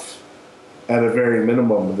Chekhov at a very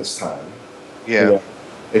minimum this time. Yeah. You know,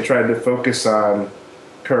 they tried to focus on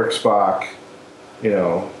Kirk, Spock, you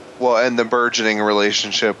know. Well, and the burgeoning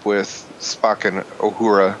relationship with Spock and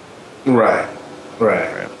Uhura. Right.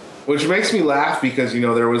 Which makes me laugh because, you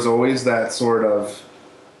know, there was always that sort of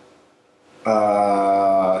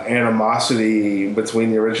animosity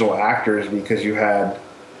between the original actors because you had,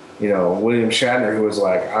 you know, William Shatner, who was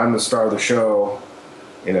like, I'm the star of the show,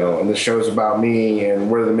 you know, and the show's about me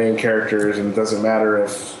and we're the main characters and it doesn't matter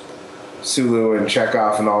if Sulu and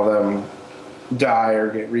Chekhov and all them die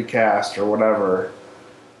or get recast or whatever.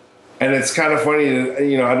 And it's kind of funny,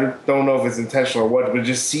 you know, I don't know if it's intentional or what, but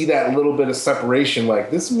just see that little bit of separation. Like,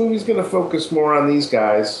 this movie's going to focus more on these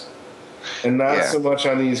guys and not so much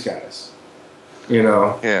on these guys. You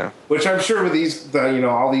know? Yeah. Which I'm sure with these, you know,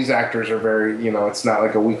 all these actors are very, you know, it's not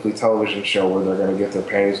like a weekly television show where they're going to get their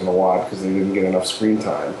panties in a wad because they didn't get enough screen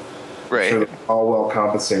time. Right. Sure, they're all well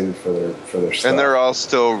compensated for their stuff. And they're all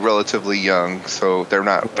still relatively young, so they're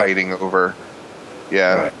not fighting over,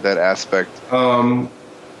 that aspect.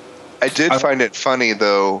 I did find it funny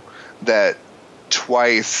though that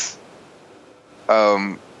twice,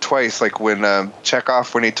 like when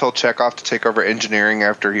Chekhov, when he told Chekhov to take over engineering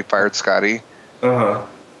after he fired Scotty,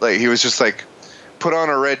 like he was just like, put on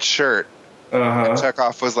a red shirt, and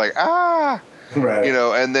Chekhov was like, right, you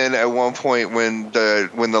know. And then at one point when the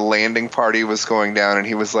landing party was going down, and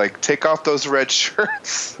he was like, take off those red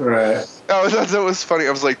shirts, right. I thought that was funny. I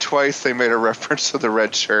was like, twice they made a reference to the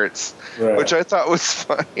red shirts, which I thought was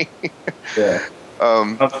funny. Yeah.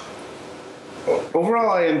 Overall,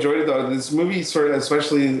 I enjoyed it though. This movie sort of,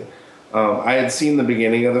 especially, I had seen the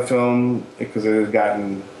beginning of the film because it had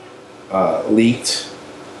gotten leaked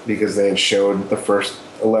because they had showed the first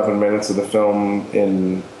 11 minutes of the film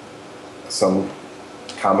in some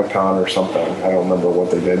Comic-Con or something. I don't remember what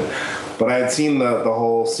they did. But I had seen the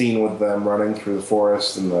whole scene with them running through the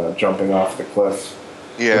forest and the jumping off the cliff.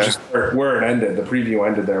 Yeah. Which is where it ended. The preview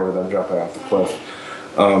ended there with them jumping off the cliff.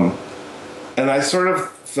 And I sort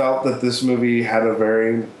of felt that this movie had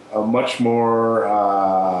a much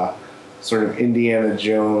more sort of Indiana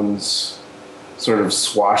Jones sort of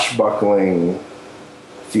swashbuckling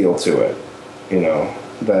feel to it, you know,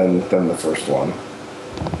 than the first one.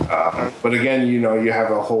 But again, you know, you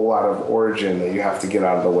have a whole lot of origin that you have to get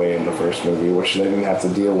out of the way in the first movie, which they didn't have to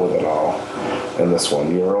deal with at all in this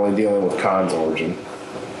one. You were only dealing with Khan's origin.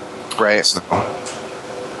 Right. So,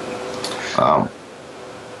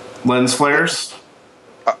 lens flares?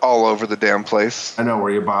 All over the damn place. I know.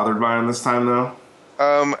 Were you bothered by them this time, though?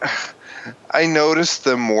 I noticed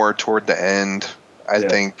them more toward the end, I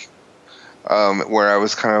think. Where I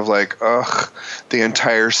was kind of like, ugh, the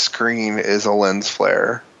entire screen is a lens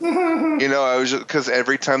flare. You know, I was just, because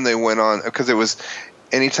every time they went on, because it was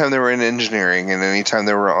anytime they were in engineering and anytime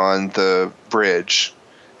they were on the bridge,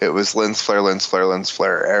 it was lens flare, lens flare, lens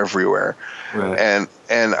flare everywhere. Right.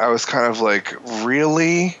 And I was kind of like,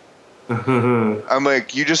 really? I'm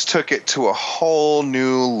like, you just took it to a whole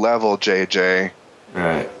new level, JJ.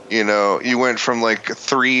 Right. You know, you went from like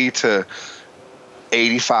 3 to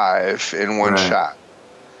 85 in one shot.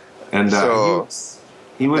 And so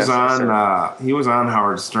he was on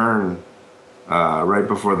Howard Stern right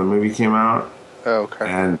before the movie came out. Oh, okay.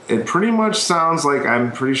 And it pretty much sounds like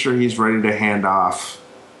I'm pretty sure he's ready to hand off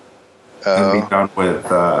and be done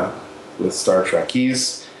with Star Trek.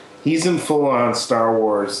 He's in full on Star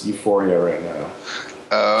Wars euphoria right now.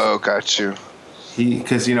 Oh, got you.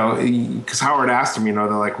 Because Howard asked him, they're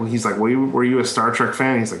like, well, he's like, were you a Star Trek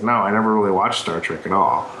fan? He's like, no, I never really watched Star Trek at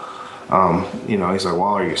all. He's like,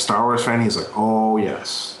 well, are you a Star Wars fan? He's like, oh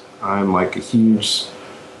yes, I'm like a huge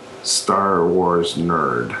Star Wars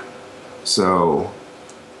nerd. So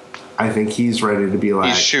I think he's ready to be like,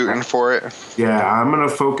 he's shooting for it. Yeah, I'm gonna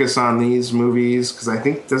focus on these movies because I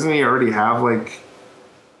think doesn't he already have like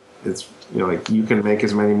it's like you can make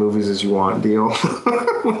as many movies as you want deal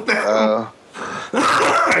with that.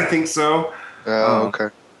 I think so. Oh, okay.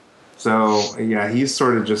 So yeah, he's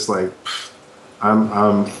sort of just like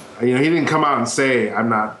I'm he didn't come out and say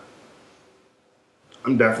I'm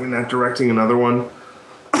definitely not directing another one,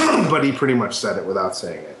 but he pretty much said it without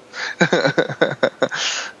saying it.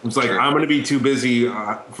 It's like, I'm going to be too busy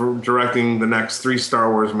for directing the next 3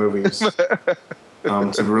 Star Wars movies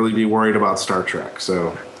to really be worried about Star Trek.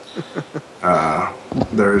 So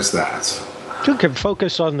there's that. You can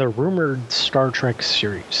focus on the rumored Star Trek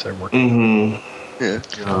series they're working on.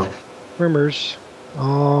 Yeah. Rumors.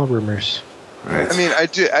 All rumors. Right. I mean, I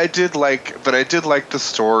did like the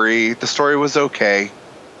story. The story was okay.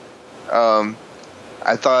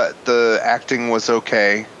 I thought the acting was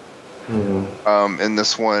okay. In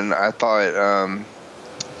this one, I thought,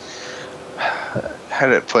 how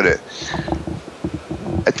did it put it?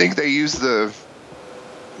 I think they used the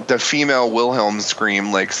female Wilhelm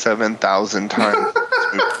scream like 7,000 times.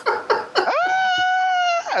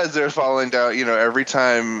 As they're falling down, every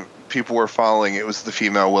time people were falling, it was the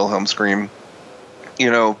female Wilhelm scream.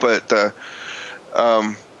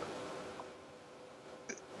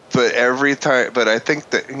 But every time, but I think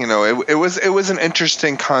that it was an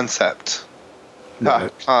interesting concept.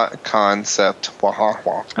 Concept.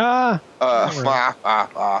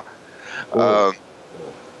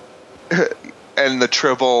 And the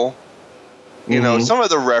Tribble. Some of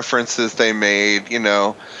the references they made. And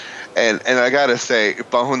I gotta say,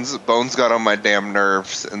 Bones got on my damn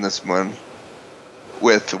nerves in this one.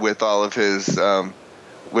 With all of his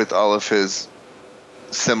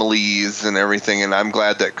similes and everything, and I'm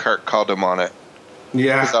glad that Kirk called him on it.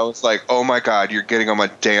 Yeah, because I was like, "Oh my God, you're getting on my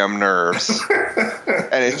damn nerves."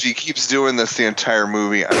 And if he keeps doing this the entire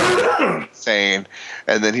movie, I'm insane.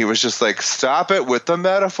 And then he was just like, "Stop it with the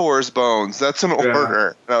metaphors, Bones. That's an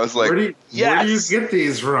order." And I was like, where do you get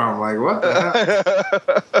these from? Like, what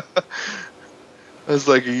the heck? I was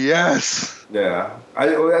like, "Yes." Yeah,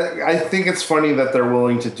 I think it's funny that they're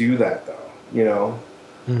willing to do that, though.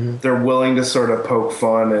 They're willing to sort of poke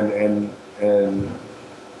fun and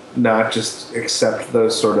not just accept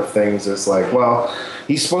those sort of things as like, well,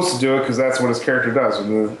 he's supposed to do it because that's what his character does.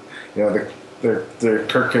 And their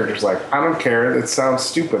Kirk character's like, I don't care. It sounds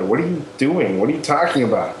stupid. What are you doing? What are you talking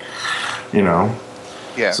about? Yeah.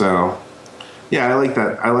 So, yeah, I like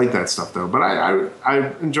that. I like that stuff though. But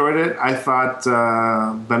I enjoyed it. I thought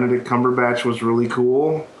Benedict Cumberbatch was really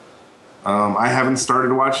cool. I haven't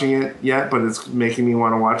started watching it yet, but it's making me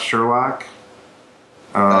want to watch Sherlock.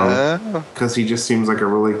 Because he just seems like a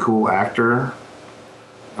really cool actor.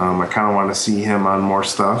 I kind of want to see him on more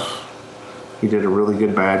stuff. He did a really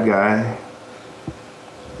good bad guy.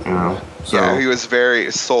 So. Yeah, he was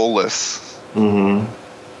very soulless.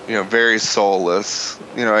 Very soulless.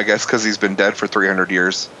 I guess because he's been dead for 300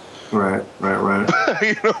 years. Right.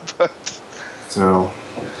 But. So,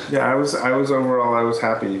 yeah, I was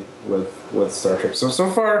happy with Star Trek.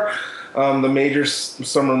 So far, the major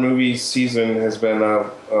summer movie season has been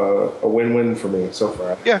a win-win for me so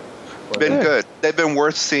far. Yeah, been good. They've been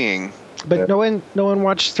worth seeing. But no one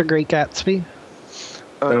watched The Great Gatsby?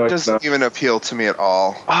 It doesn't even appeal to me at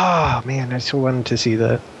all. Oh man, I still wanted to see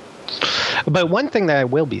that. But one thing that I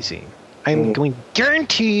will be seeing, I'm going to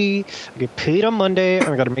guarantee I get paid on Monday.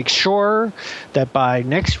 I'm going to make sure that by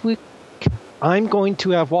next week I'm going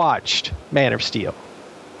to have watched Man of Steel.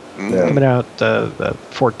 Coming out the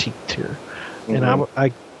 14th here. And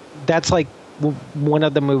I that's like one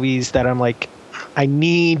of the movies that I'm like, I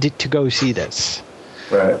need to go see this.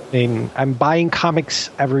 Right. I mean, I'm buying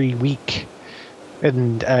comics every week.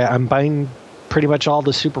 And I'm buying pretty much all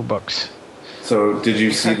the super books. So did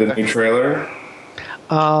you see the new trailer?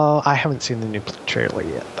 I haven't seen the new trailer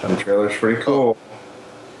yet, though. The trailer's pretty cool.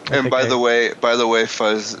 And by the way,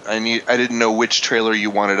 Fuzz, I didn't know which trailer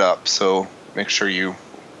you wanted up, so make sure you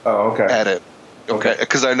add it. Okay,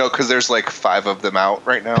 because there's like 5 of them out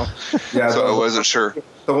right now. Yeah, so I wasn't sure.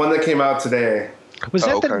 The one that came out today. Was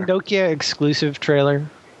that the Nokia exclusive trailer?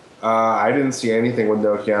 I didn't see anything with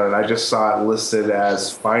Nokia on it. I just saw it listed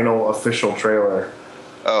as final official trailer.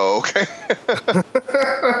 Oh, okay.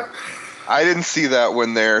 I didn't see that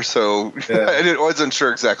one there, so Yeah. I wasn't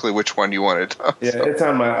sure exactly which one you wanted. Yeah, So. it's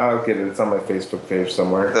on my. I'll get it. It's on my Facebook page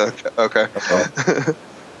somewhere. Okay.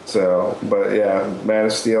 So, but yeah, Man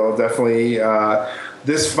of Steel definitely.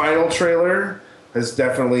 This final trailer has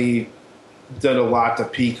definitely done a lot to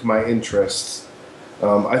pique my interest.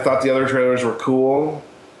 I thought the other trailers were cool,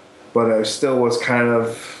 but I still was kind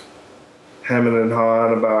of hemming and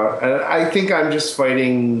hawing about. And I think I'm just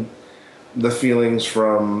fighting the feelings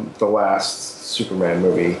from the last Superman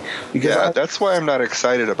movie because Yeah, that's why I'm not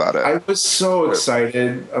excited about it. I was so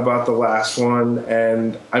excited about the last one,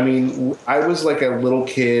 and I mean, I was like a little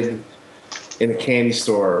kid in a candy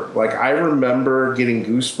store. Like, I remember getting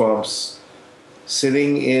goosebumps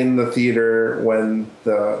sitting in the theater when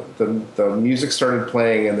the music started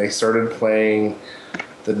playing and they started playing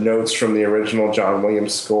the notes from the original John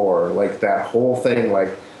Williams score. Like, that whole thing,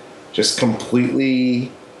 like, just completely,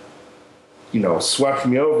 swept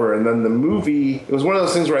me over. And then the movie, it was one of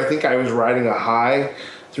those things where I think I was riding a high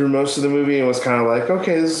through most of the movie and was kind of like,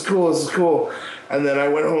 okay, this is cool. And then I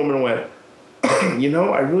went home and went,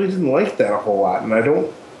 I really didn't like that a whole lot. And I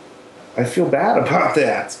feel bad about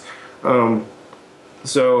that.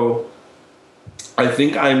 So I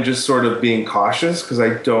think I'm just sort of being cautious because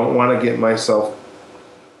I don't want to get myself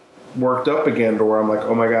worked up again to where I'm like,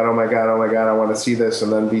 oh my God, I want to see this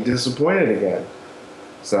and then be disappointed again.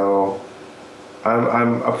 So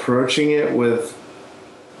I'm approaching it with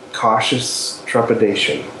cautious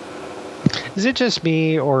trepidation. Is it just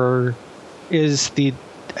me, or is the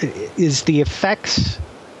effects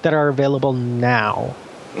that are available now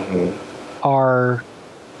are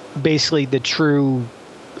basically the true,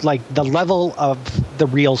 like the level of the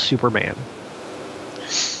real Superman?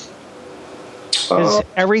 Because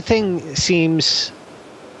everything seems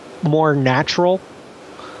more natural,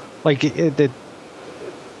 like the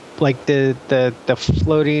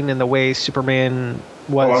floating and the way Superman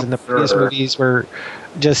was in the previous movies were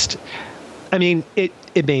just, I mean, it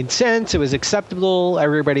made sense, it was acceptable,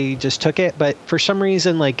 everybody just took it, but for some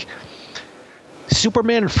reason, like,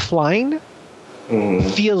 Superman flying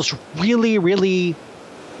feels really, really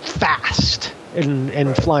fast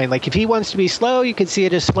and flying. Like, if he wants to be slow, you can see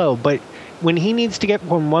it as slow, but when he needs to get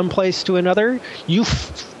from one place to another,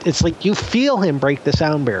 it's like you feel him break the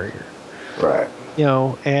sound barrier. Right.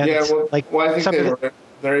 And yeah, like, I think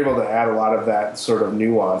they're able to add a lot of that sort of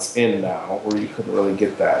nuance in now, where you couldn't really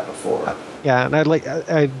get that before. Yeah, and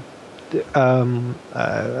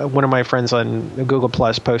one of my friends on Google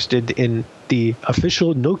Plus posted in the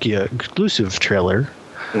official Nokia exclusive trailer,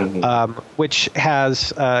 which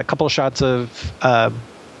has a couple of shots of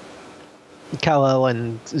Kal-El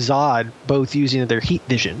and Zod both using their heat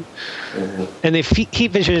vision, and the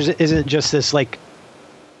heat vision isn't just this like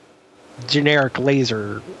generic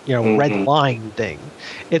laser, red line thing.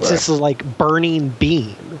 It's this like burning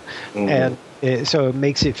beam, and so it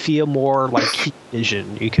makes it feel more like heat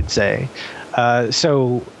vision, you could say.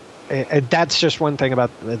 So that's just one thing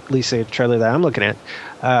about at least the trailer that I'm looking at.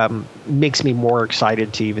 Makes me more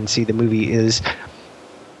excited to even see the movie. Is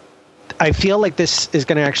I feel like this is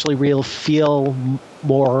going to actually feel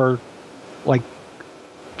more like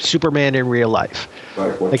Superman in real life.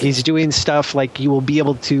 Like he's doing stuff, like you will be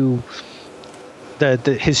able to.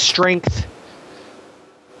 His strength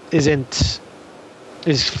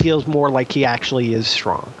feels more like he actually is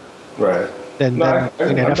strong, right? Than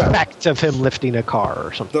an effect of him lifting a car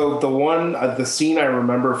or something. The scene I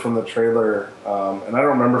remember from the trailer, and I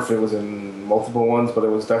don't remember if it was in multiple ones, but it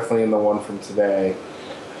was definitely in the one from today.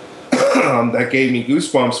 That gave me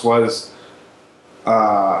goosebumps was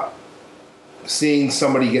seeing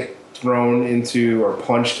somebody get thrown into or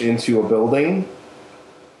punched into a building.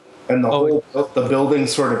 And the building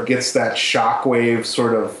sort of gets that shockwave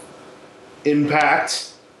sort of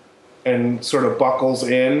impact and sort of buckles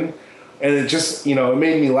in. And it just, it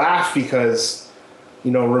made me laugh because,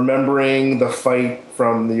 remembering the fight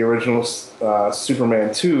from the original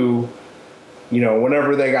Superman 2,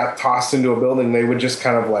 whenever they got tossed into a building, they would just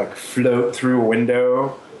kind of like float through a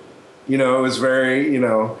window. It was very,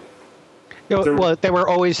 well, they were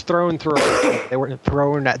always thrown through. They were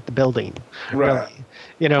thrown at the building. Right.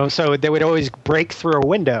 Really. So they would always break through a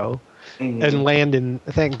window and land in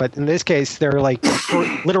the thing. But in this case, they're like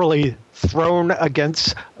literally thrown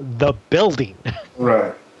against the building.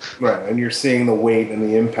 Right. And you're seeing the weight and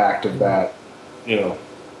the impact of that,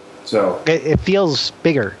 So it feels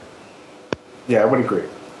bigger. Yeah, I would agree.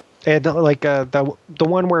 And like the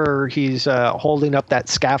one where he's holding up that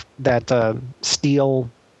steel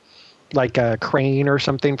like a crane or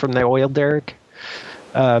something from the oil derrick.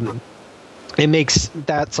 That's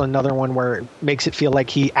another one where it makes it feel like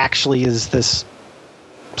he actually is this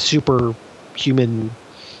superhuman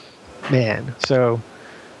man. So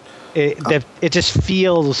it just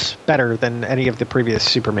feels better than any of the previous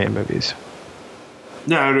Superman movies.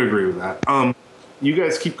 Yeah, I would agree with that. You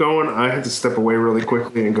guys keep going. I had to step away really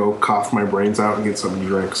quickly and go cough my brains out and get something to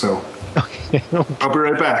drink. So Okay. I'll be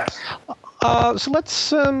right back. So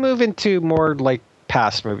let's move into more like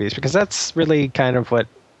past movies, because that's really kind of what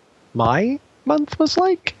my month was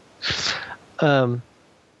like.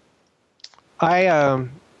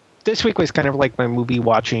 This week was kind of like my movie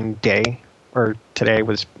watching day, or today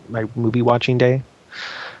was my movie watching day.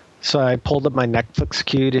 So I pulled up my Netflix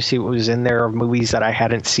queue to see what was in there of movies that I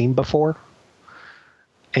hadn't seen before.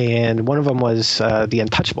 And one of them was The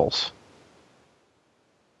Untouchables.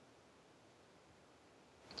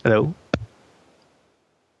 Hello?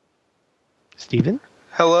 Steven?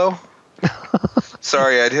 Hello.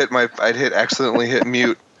 Sorry, I'd accidentally hit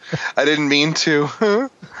mute. I didn't mean to.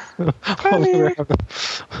 I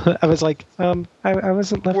was like, I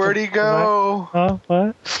wasn't left. Where'd he go?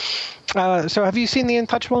 What? So have you seen The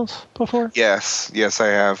Untouchables before? Yes, I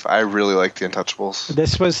have. I really like The Untouchables.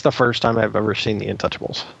 This was the first time I've ever seen The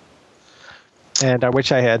Untouchables. And I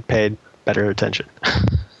wish I had paid better attention.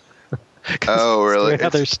 Oh, really?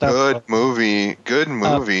 Other It's stuff. good movie. Good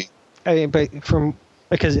movie. I mean,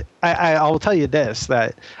 because I'll tell you this,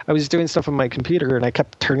 that I was doing stuff on my computer and I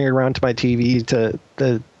kept turning around to my TV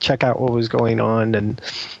to check out what was going on, and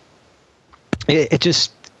it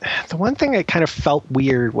just, the one thing that kind of felt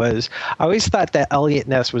weird was I always thought that Elliot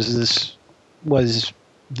Ness was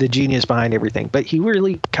the genius behind everything, but he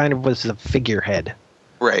really kind of was the figurehead.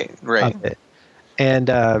 Right. Of it. And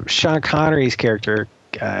Sean Connery's character,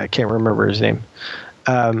 I can't remember his name,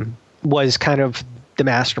 was kind of the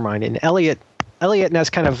mastermind, and Elliot Ness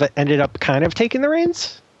kind of ended up kind of taking the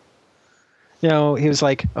reins. You know, he was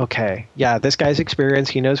like, okay, yeah, this guy's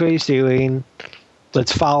experienced, he knows what he's doing,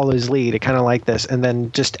 let's follow his lead. It kind of like this. And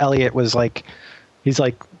then just Elliot was like, he's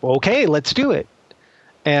like, okay, let's do it.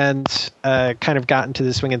 And kind of got into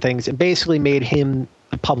the swing of things and basically made him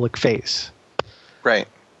a public face. Right.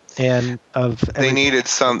 And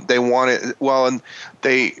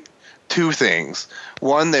two things.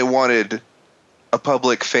 One, they wanted a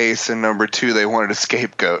public face, and number two, they wanted a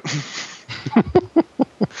scapegoat.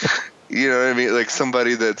 You know what I mean? Like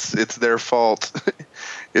somebody it's their fault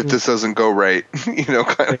if this doesn't go right, you know,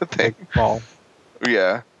 kind of thing.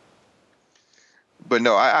 Yeah. But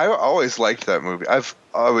no, I always liked that movie. I've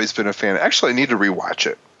always been a fan. Actually, I need to rewatch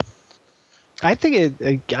it. I think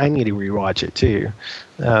I need to rewatch it too.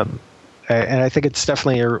 And I think it's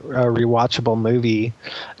definitely a rewatchable movie,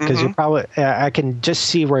 because you're probably, I can just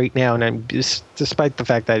see right now, and I'm just, despite the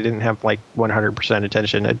fact that I didn't have like 100%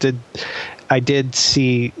 attention, I did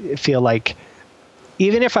feel like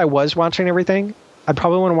even if I was watching everything, I'd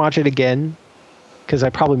probably want to watch it again, because I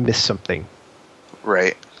probably missed something.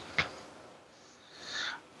 Right.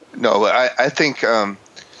 No, I think I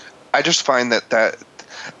just find that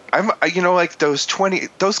like those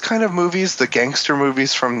kind of movies, the gangster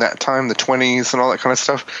movies from that time, the 20s and all that kind of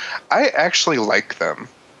stuff, I actually like them.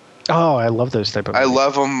 Oh, I love those type of movies. I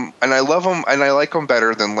love them, and I like them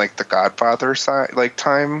better than like the Godfather side, like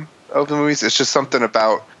time of the movies. It's just something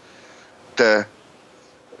about the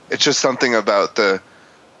what's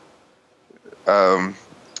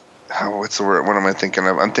the word? What am I thinking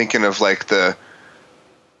of? I'm thinking of like the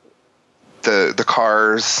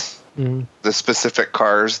cars. Mm-hmm. The specific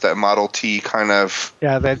cars, that Model T kind of,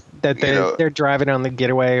 that they're driving on the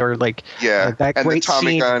getaway, or like that and great the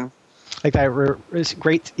Tommy scene, gun, like that was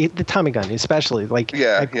great. The Tommy gun, especially, like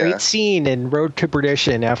a great scene in Road to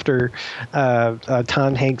Perdition after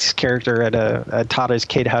Tom Hanks' character taught his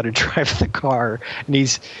kid how to drive the car, and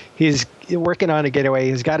he's working on a getaway.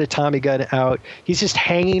 He's got a Tommy gun out. He's just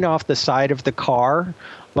hanging off the side of the car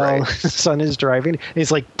while his son is driving. And he's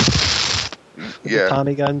like.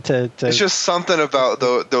 Tommy gun to it's just something about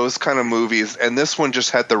those kind of movies, and this one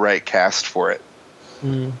just had the right cast for it.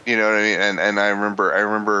 You know what I mean? And I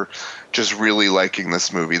remember just really liking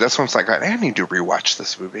this movie. That's why I'm like, I need to rewatch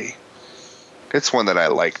this movie. It's one that I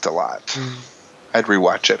liked a lot. I'd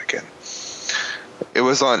rewatch it again. It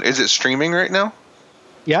was on. Is it streaming right now?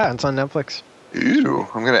 Yeah, it's on Netflix. Ooh,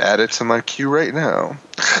 I'm gonna add it to my queue right now.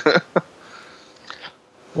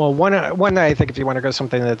 Well, one I think, if you want to go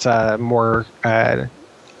something that's more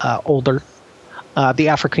older, The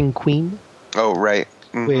African Queen. Oh, right.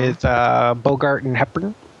 With Bogart and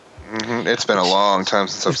Hepburn. It's been a long time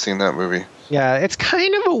since I've seen that movie. Yeah, it's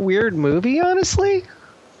kind of a weird movie, honestly.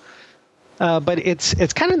 But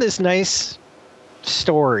it's kind of this nice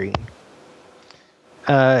story,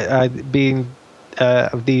 being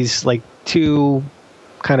of these like two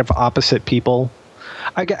kind of opposite people.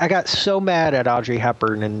 I got so mad at Audrey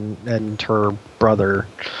Hepburn and her brother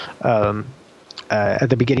at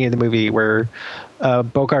the beginning of the movie, where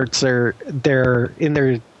Bogart's they're in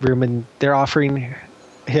their room and they're offering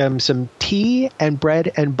him some tea and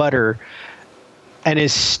bread and butter, and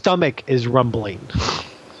his stomach is rumbling.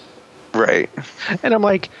 Right. And I'm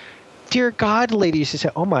like, dear God, lady, she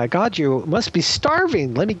said, oh my God, you must be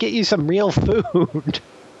starving. Let me get you some real food.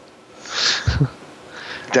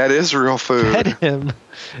 That is real food. Fed him.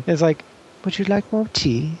 It's like, would you like more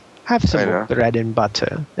tea? Have some more bread and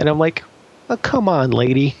butter. And I'm like, oh, come on,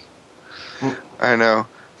 lady. I know.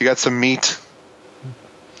 You got some meat?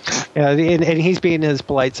 Yeah, and he's being his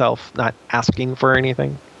polite self, not asking for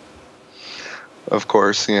anything. Of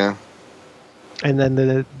course, yeah. And then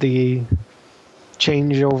the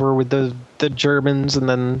changeover with the Germans, and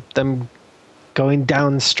then them going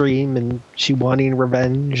downstream, and she wanting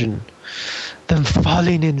revenge, and them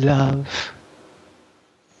falling in love.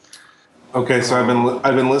 Okay, so I've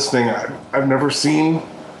been listening. I've never seen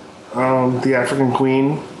The African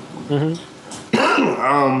Queen.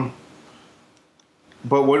 Mm-hmm.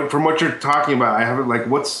 But from what you're talking about, I haven't like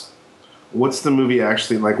what's the movie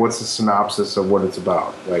actually like? What's the synopsis of what it's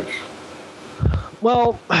about? Like,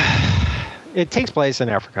 well, it takes place in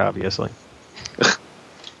Africa, obviously.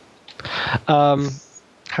 How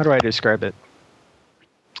do I describe it?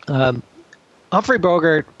 Humphrey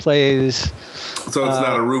Bogart plays. So it's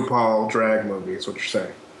not a RuPaul drag movie, is what you're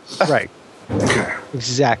saying, right? Okay,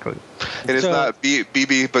 exactly. It is not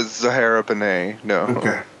Bibi, but Zahara Benet. No.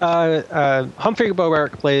 Okay. Humphrey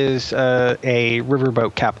Bogart plays a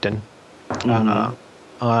riverboat captain on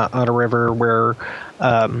a river where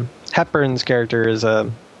Hepburn's character is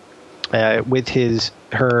with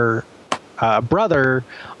her brother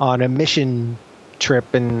on a mission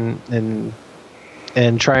trip and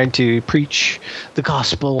trying to preach the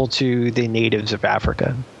gospel to the natives of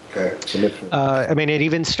Africa. Okay. I mean, it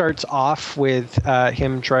even starts off with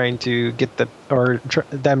him trying to get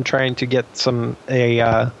them trying to get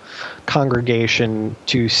a congregation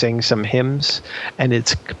to sing some hymns, and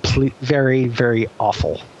it's very, very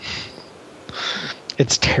awful.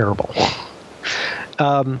 It's terrible.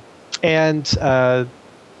 And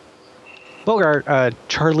Bogart,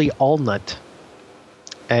 Charlie Allnut,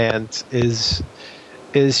 and is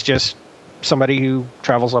just somebody who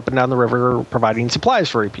travels up and down the river providing supplies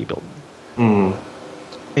for people.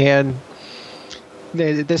 And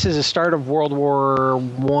this is the start of World War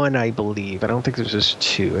I, I believe. I don't think there's just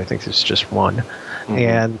two. I think there's just one.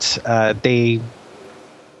 And the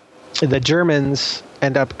Germans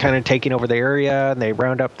end up kind of taking over the area, and they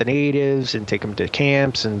round up the natives and take them to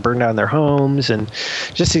camps and burn down their homes and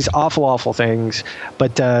just these awful, awful things.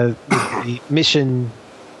 But the mission,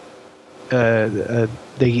 they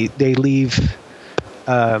leave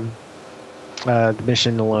the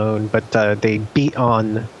mission alone, but they beat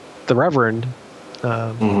on the Reverend,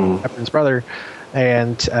 Hepburn's brother,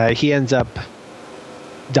 and he ends up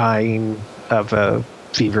dying of a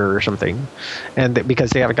fever or something, and because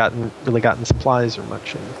they haven't really gotten supplies or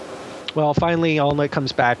much. And, well, finally, Allnut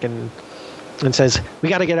comes back and says, "We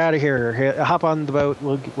got to get out of here. Hop on the boat.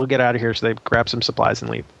 We'll get out of here." So they grab some supplies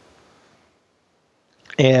and leave.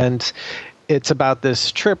 And it's about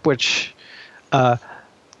this trip, which Mr.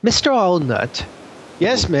 Allnut,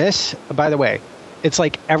 yes, miss. By the way, it's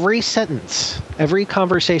like every sentence, every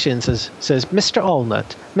conversation says Mr.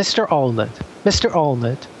 Allnut, Mr. Allnut, Mr.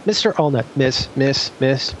 Allnut, Mr. Allnut, miss, miss,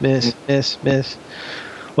 miss, miss, miss, miss.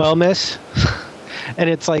 Well, miss. And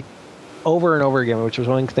it's like over and over again, which was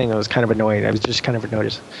one thing that was kind of annoying. I was just kind of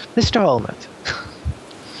annoyed. Mr. Allnut.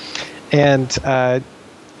 And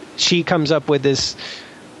she comes up with this,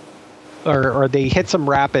 or they hit some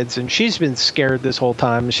rapids, and she's been scared this whole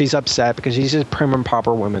time. She's upset because she's a prim and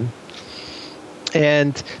proper woman.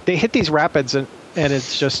 And they hit these rapids, and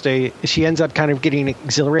it's just she ends up kind of getting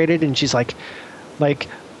exhilarated, and she's like,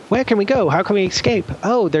 where can we go? How can we escape?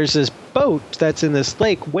 Oh, there's this boat that's in this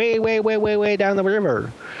lake way, way, way, way, way down the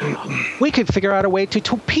river. We could figure out a way to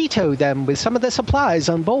torpedo them with some of the supplies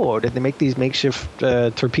on board. And they make these makeshift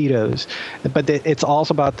torpedoes. But it's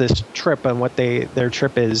also about this trip and what their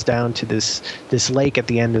trip is down to this lake at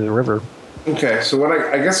the end of the river. Okay, so what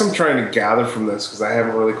I guess I'm trying to gather from this, because I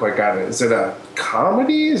haven't really quite got it. Is it a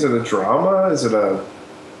comedy? Is it a drama? Is it a?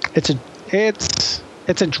 It's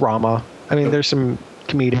a drama. I mean, there's some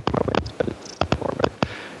comedic moments, but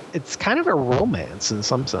it's kind of a romance in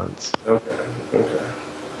some sense. Okay.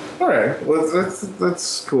 All right. Well,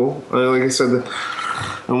 that's cool. Like I said,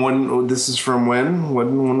 And when this is from when?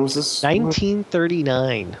 When was this?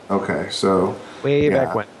 1939. Okay, so Way Yeah.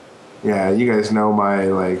 back when. yeah, you guys know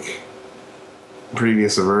my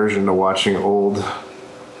previous aversion to watching old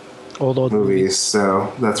Old movies,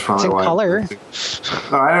 so that's probably It's in why. color.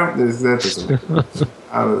 No, I don't. That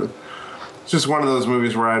doesn't. It's just one of those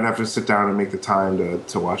movies where I'd have to sit down and make the time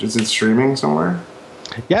to watch. Is it streaming somewhere?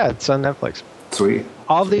 Yeah, it's on Netflix. Sweet.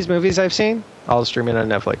 All of these movies I've seen, all streaming on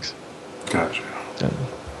Netflix. Gotcha.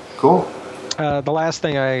 Cool. The last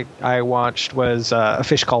thing I watched was A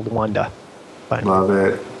Fish Called Wanda. But, Love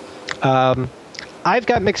it. I've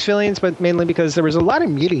got mixed feelings, but mainly because there was a lot of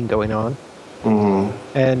muting going on. Mm-hmm.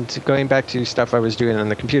 And going back to stuff I was doing on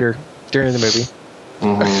the computer during the movie.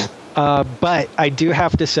 Mm-hmm. But I do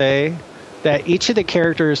have to say that each of the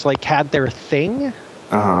characters had their thing,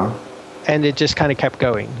 Uh-huh. and it just kind of kept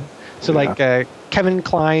going. So Yeah. Kevin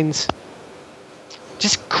Kline's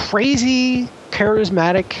just crazy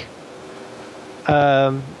charismatic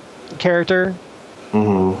character,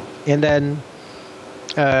 Mm-hmm. and then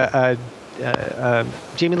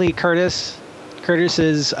Jamie Lee Curtis. Curtis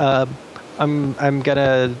is I'm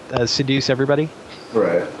gonna seduce everybody.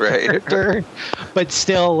 Right. Right. Character, but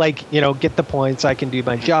still get the points. I can do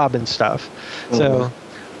my job and stuff. So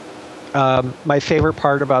my favorite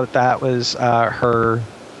part about that was her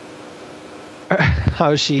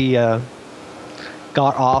how she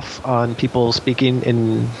got off on people speaking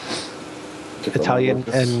in Italian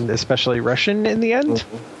and especially Russian in the end.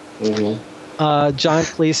 Mm-hmm. John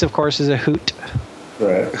Cleese, of course, is a hoot.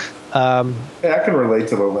 Right. Yeah, I can relate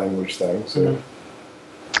to the language thing. So.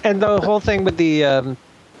 And the whole thing with the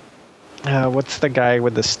what's the guy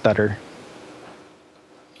with the stutter?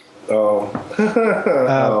 Oh.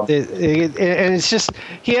 And it's just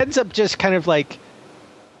he ends up just kind of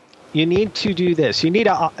you need to do this. You need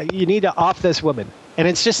to off this woman, and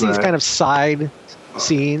it's just these Right. kind of side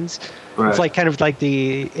scenes. Right. It's kind of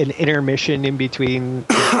an intermission in between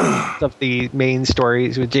of the main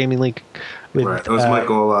stories with Jamie Lee. With, Right. It was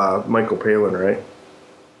Michael Palin, right?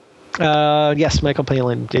 Yes, Michael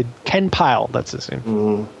Palin did. Ken Pyle, that's his name.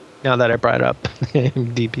 Mm-hmm. Now that I brought up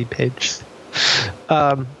DP page,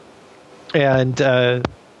 and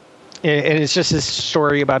it's just this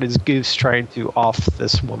story about his goose trying to off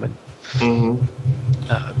this woman, Mm-hmm.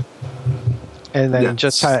 and then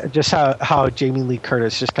Yes. just how Jamie Lee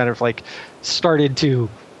Curtis just kind of started to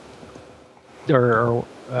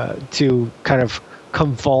to kind of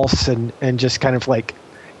convulse and just kind of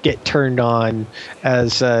get turned on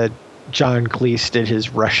as John Cleese did his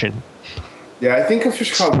Russian. Yeah, I think A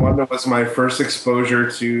Fish Called Wanda was my first exposure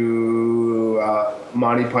to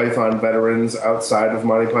Monty Python veterans outside of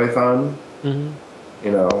Monty Python. Mm-hmm.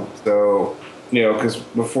 Because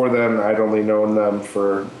before then I'd only known them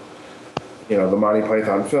for, the Monty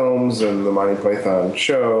Python films and the Monty Python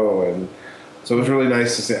show, and so it was really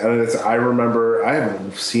nice to see. And I remember I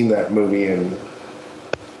haven't seen that movie in,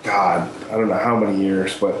 God, I don't know how many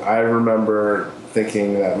years, but I remember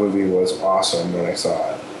thinking that movie was awesome when I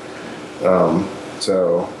saw it.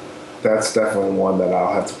 So that's definitely one that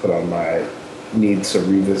I'll have to put on my need to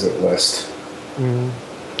revisit list.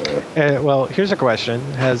 Mm-hmm. Well, here's a question: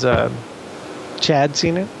 has Chad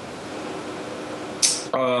seen it?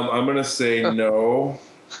 I'm gonna say no.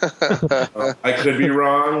 I could be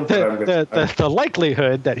wrong, but I'm gonna. The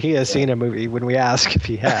likelihood that he has seen a movie when we ask if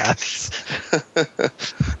he has.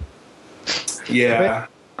 Yeah.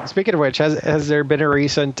 Speaking of which, has there been a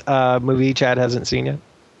recent movie Chad hasn't seen yet?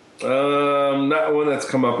 Not one that's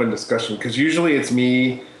come up in discussion, because usually it's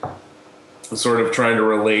me sort of trying to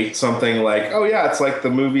relate something oh yeah, it's like the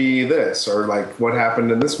movie this, or what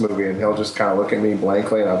happened in this movie, and he'll just kind of look at me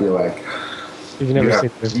blankly, and I'll be like, You've never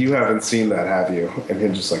seen it. you haven't seen that, have you? And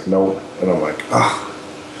he'll just nope, and I'm like, oh.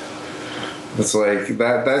 It's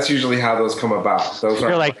that. That's usually how those come about. Those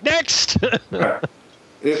You're are next.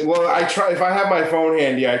 Well, I try, if I have my phone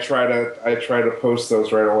handy, I try to post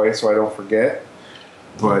those right away so I don't forget.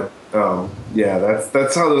 But yeah,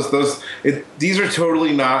 that's how those these are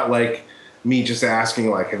totally not me just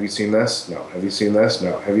asking have you seen this? No. Have you seen this?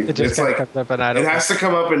 No. Have you? It just It's comes up and I don't it has to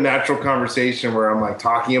come up in natural conversation where I'm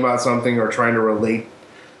talking about something or trying to relate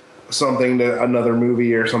something to another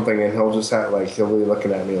movie or something, and he'll just have he'll be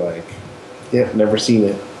looking at me yeah, never seen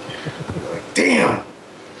it. I'm damn.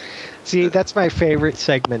 See, that's my favorite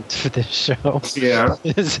segment for this show. Yeah.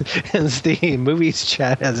 is the movies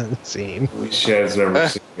Chad hasn't seen. Chad's never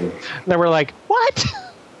seen. And then we're like, what?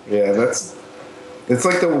 Yeah, it's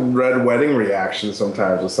like the red wedding reaction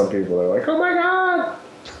sometimes with some people. They're like, oh my God.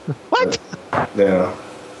 What? Yeah.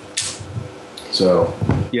 So,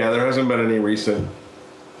 yeah, there hasn't been any recent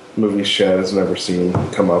movies Chad has never seen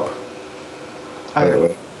come up.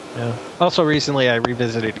 I, Yeah. Also, recently I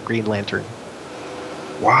revisited Green Lantern.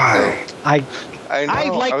 Why? I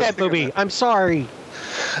know. like I was that thinking movie. I'm sorry.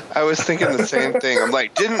 I was thinking the same thing. I'm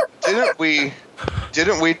like, didn't we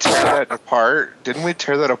tear that apart? Didn't we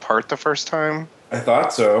tear that apart the first time? I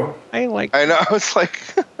thought so. I know. I was like,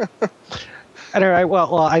 I don't know.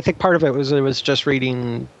 Well, I think part of it was just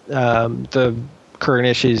reading the current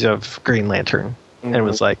issues of Green Lantern, and it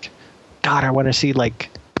was like, God, I want to see like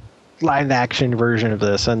live action version of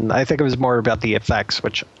this, and I think it was more about the effects,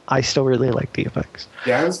 which I still really like the effects.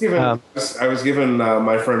 Yeah, I was given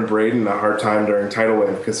my friend Braden a hard time during Tidal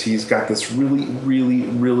Wave because he's got this really, really,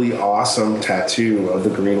 really awesome tattoo of the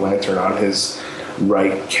Green Lantern on his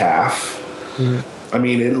right calf. I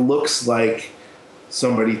mean, it looks like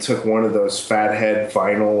somebody took one of those fathead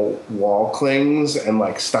vinyl wall clings and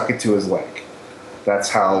like stuck it to his leg. That's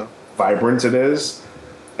how vibrant it is.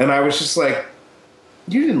 And I was just like,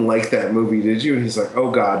 you didn't like that movie, did you? And he's like,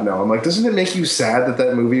 oh God, no. I'm like, doesn't it make you sad that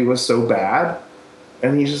that movie was so bad?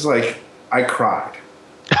 And he's just like, I cried.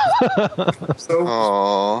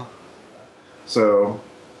 So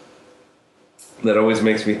that always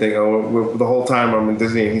makes me think, oh, the whole time I'm in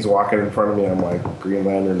Disney and he's walking in front of me, I'm like, Green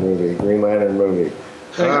Lantern movie.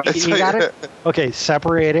 You got it? Okay,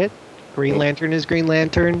 separate it. Green Lantern is Green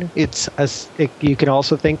Lantern. You can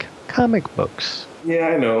also think comic books. Yeah,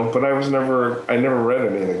 I know, but I never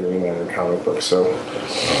read any of the Green Lantern comic books, so.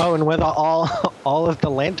 Oh, and with all of the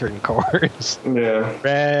Lantern Corps. Yeah.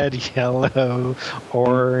 Red, yellow,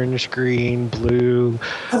 orange, green, blue,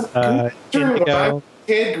 indigo.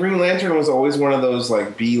 Kid, Green Lantern was always one of those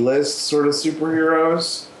like B-list sort of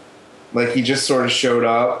superheroes. Like he just sort of showed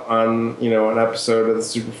up on, an episode of the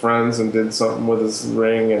Super Friends and did something with his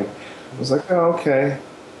ring, and I was like, oh, okay.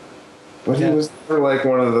 But he was never like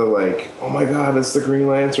one of the like, oh my God, it's the Green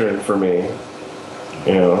Lantern for me.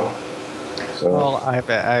 So. Well, I have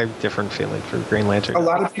a different feeling for Green Lantern. A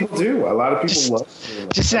lot of people do. A lot of people love Green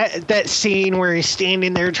Lantern. Just that scene where he's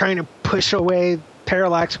standing there trying to push away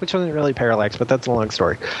Parallax, which wasn't really Parallax, but that's a long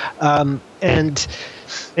story. And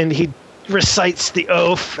he recites the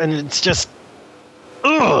oath, and it's just,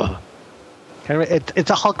 ugh.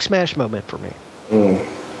 It's a Hulk smash moment for me.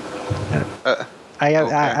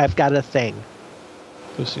 I've got a thing.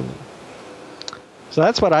 So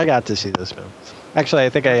that's what I got to see this film. Actually, I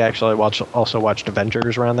think I also watched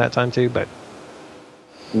Avengers around that time too, but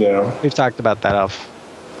yeah, we've talked about that off.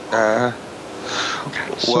 I'll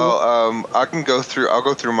go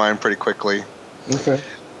through mine pretty quickly. Okay.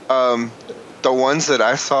 The ones that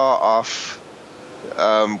I saw off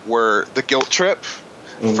were The Guilt Trip,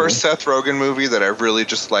 first Seth Rogen movie that I really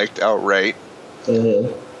just liked outright.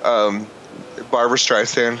 Barbra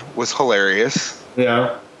Streisand was hilarious.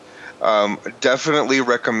 Yeah. Definitely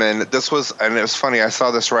recommend. It was funny. I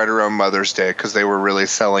saw this right around Mother's Day because they were really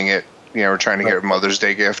selling it. We're trying to get a Mother's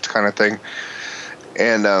Day gift kind of thing.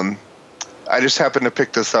 And I just happened to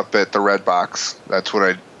pick this up at the Red Box. That's what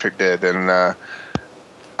I did, and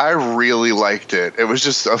I really liked it. It was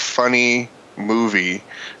just a funny movie,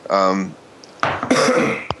 and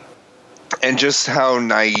just how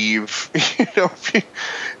naive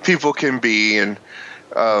people can be, and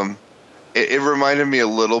it reminded me a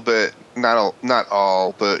little bit, not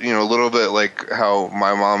all, but a little bit like how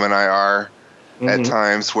my mom and I are at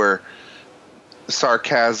times, where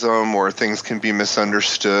sarcasm or things can be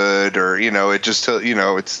misunderstood, or it just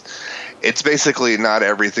it's basically not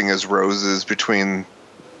everything is roses between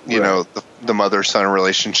the mother-son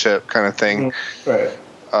relationship kind of thing. Right.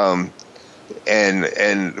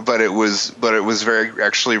 But it was very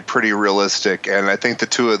actually pretty realistic, and I think the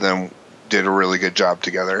two of them did a really good job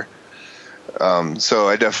together. So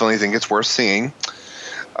I definitely think it's worth seeing.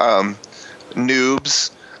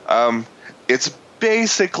 Noobs. It's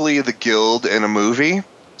basically the Guild in a movie,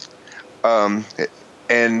 and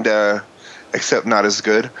except not as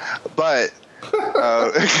good, but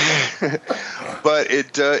but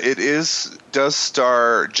it does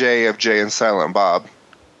star Jay of Jay and Silent Bob.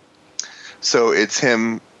 So it's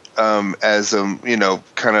him as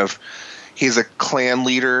kind of, he's a clan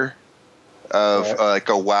leader of like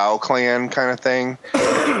a WoW clan kind of thing.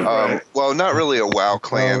 Well, not really a WoW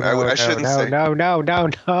clan. I shouldn't say. No.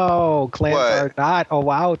 Clans are not a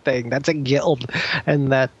WoW thing. That's a guild,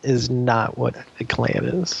 and that is not what a clan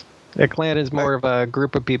is. A clan is more of a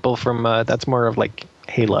group of people from. That's more of like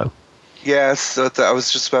Halo. Yes, I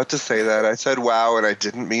was just about to say that. I said WoW, and I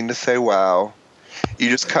didn't mean to say WoW. You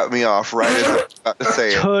just cut me off right as I was about to say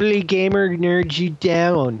it. Totally gamer nerds you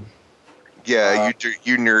down. Yeah,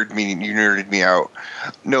 you nerded me out.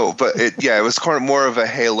 No, but it was kind of more of a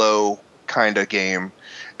Halo kind of game,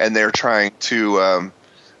 and they're trying to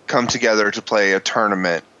come together to play a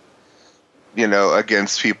tournament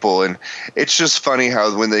against people. And it's just funny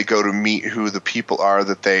how when they go to meet who the people are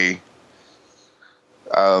that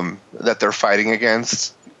they're fighting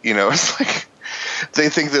against, it's like they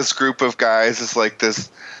think this group of guys is like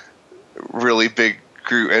this really big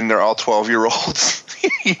group and they're all 12-year-olds,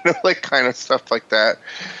 like kind of stuff like that.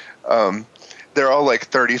 They're all like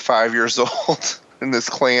 35 years old in this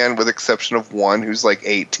clan with exception of one who's like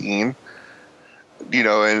 18.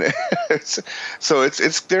 And so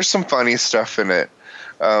it's there's some funny stuff in it,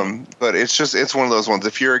 but it's one of those ones.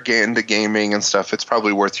 If you're into gaming and stuff, it's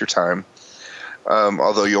probably worth your time.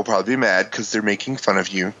 Although you'll probably be mad because they're making fun of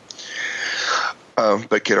you,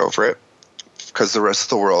 but get over it because the rest of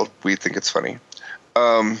the world we think it's funny.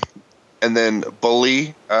 And then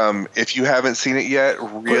Bully, if you haven't seen it yet,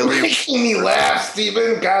 really You're making me laugh,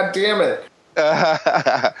 Steven. God damn it.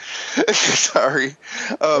 Sorry.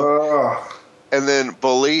 And then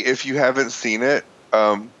Bully, if you haven't seen it,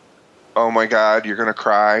 oh my God, you're gonna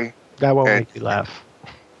cry. That won't make you laugh.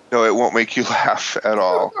 No, it won't make you laugh at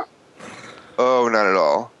all. Oh, not at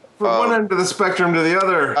all. From one end of the spectrum to the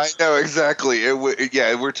other. I know exactly.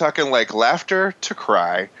 We're talking like laughter to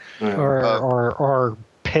cry, or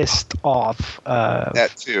pissed off.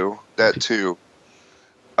 That too.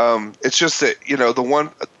 It's just that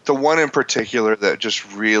the one in particular that just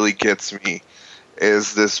really gets me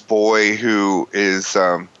is this boy who is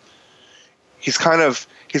he's kind of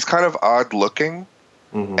odd looking,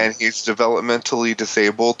 and he's developmentally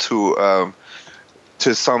disabled to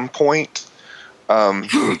some point,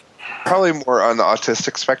 probably more on the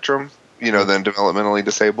autistic spectrum, than developmentally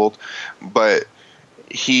disabled, but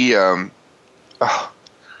he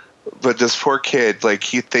but this poor kid, like,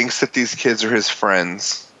 he thinks that these kids are his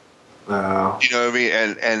friends. Wow. You know what I mean?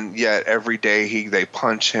 And yet every day they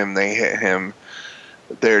punch him, they hit him,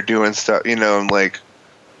 they're doing stuff, and like,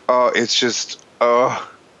 it's just, You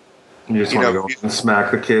just want to go and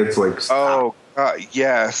smack the kids, like, stop.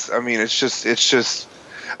 Yes. I mean, it's just,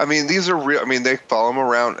 I mean, these are real. I mean, they follow them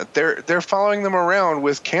around. They're following them around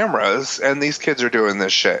with cameras, and these kids are doing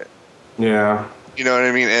this shit. Yeah. You know what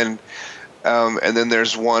I mean? And then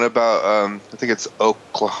there's one about, I think it's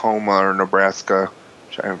Oklahoma or Nebraska,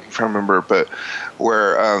 which I can't remember, but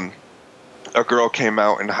where a girl came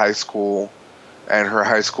out in high school, and her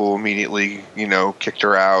high school immediately, kicked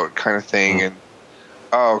her out, kind of thing. And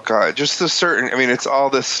oh God, just it's all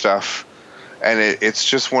this stuff. And it's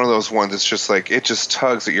just one of those ones. It's just like, it just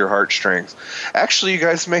tugs at your heartstrings. Actually, you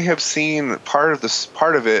guys may have seen part of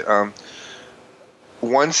it.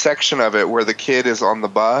 One section of it where the kid is on the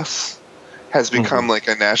bus has become like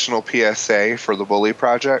a national PSA for the Bully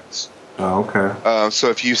Project. Oh, okay.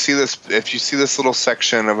 So if you see this little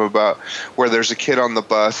section of about where there's a kid on the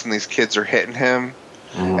bus and these kids are hitting him,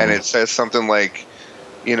 and it says something like,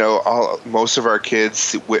 most of our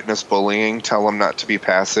kids witness bullying, tell them not to be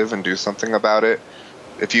passive and do something about it.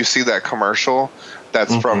 If you see that commercial,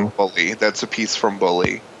 that's from Bully. That's a piece from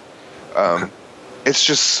Bully. It's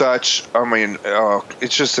just such,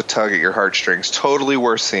 it's just a tug at your heartstrings. Totally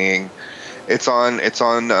worth seeing. It's on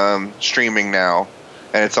streaming now,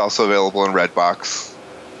 and it's also available in Redbox.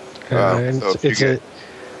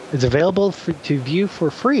 It's available to view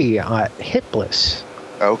for free at Hitbliss.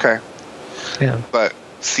 Okay. Yeah. But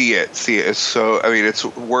see it. It's so, it's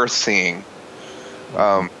worth seeing.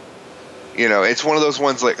 It's one of those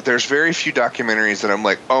ones, like, there's very few documentaries that I'm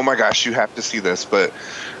like, oh my gosh, you have to see this. But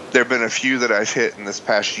there have been a few that I've hit in this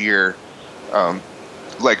past year,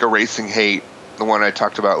 like Erasing Hate, the one I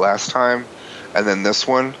talked about last time, and then this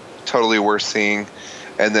one, totally worth seeing.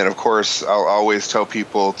 And then, of course, I'll always tell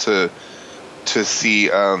people to see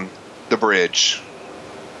The Bridge.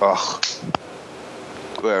 Ugh.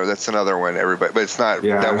 Well, that's another one, everybody, but it's not.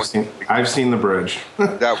 Yeah, that I've seen The Bridge.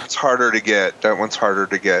 That one's harder to get.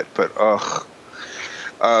 But ugh.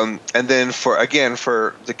 And then for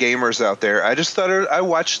the gamers out there, I just thought I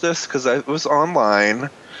watched this because I was online,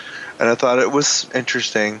 and I thought it was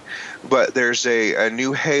interesting. But there's a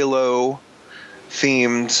new Halo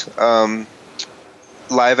themed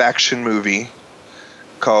live action movie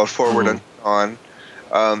called Forward Unto Dawn.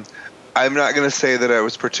 I'm not going to say that I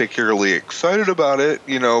was particularly excited about it,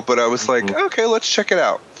 but I was like, okay, let's check it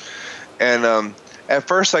out. And at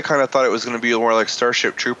first I kind of thought it was going to be more like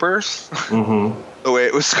Starship Troopers, the way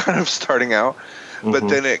it was kind of starting out. But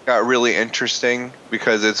then it got really interesting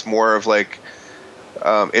because it's more of like,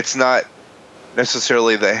 it's not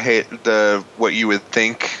necessarily the what you would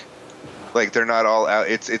think. Like, they're not all out.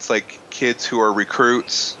 It's like kids who are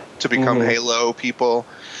recruits to become Halo people.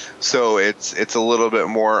 So it's a little bit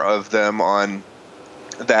more of them on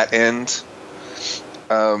that end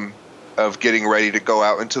of getting ready to go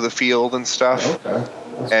out into the field and stuff. Okay.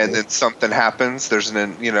 and then something happens. There's an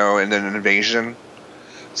invasion.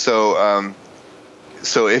 So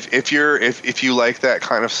so if you like that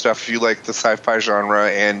kind of stuff, if you like the sci-fi genre,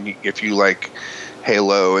 and if you like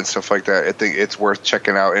Halo and stuff like that, I think it's worth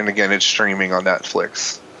checking out. And again, it's streaming on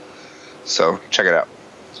Netflix, so check it out.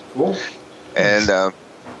 Cool. And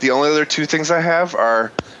the only other two things I have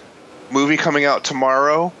are movie coming out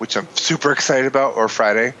tomorrow, which I'm super excited about, or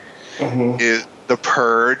Friday, is The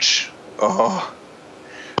Purge. Oh,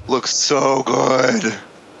 looks so good.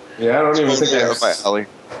 Yeah, I don't even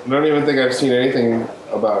think I've seen anything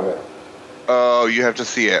about it. Oh, you have to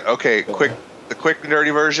see it. Okay, the quick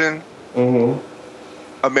nerdy version.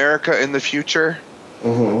 America in the future.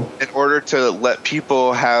 In order to let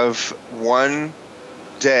people have 1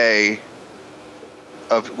 day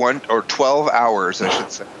of 12 hours, I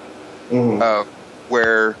should say,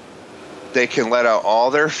 where they can let out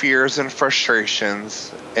all their fears and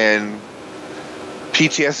frustrations and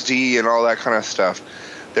PTSD and all that kind of stuff.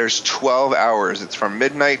 There's 12 hours. It's from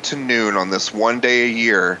midnight to noon on this 1 day a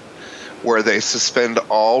year where they suspend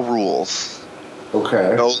all rules.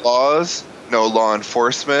 Okay. No laws, no law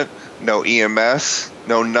enforcement, no EMS,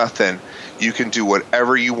 no nothing. You can do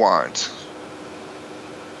whatever you want.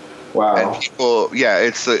 Wow. And people,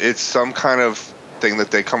 it's some kind of thing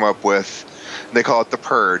that they come up with. They call it the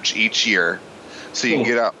Purge each year. So you can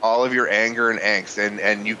get out all of your anger and angst,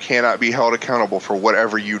 and you cannot be held accountable for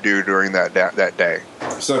whatever you do during that day.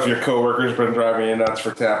 So if your coworker's been driving you nuts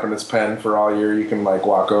for tapping his pen for all year, you can like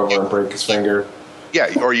walk over and break his finger.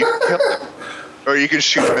 Yeah, or you can kill him, or you can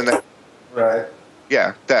shoot him in the Right.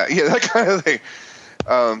 that kind of thing.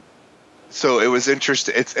 So it was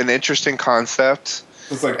interesting. It's an interesting concept.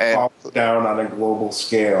 It's like popped down on a global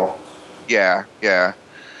scale. Yeah.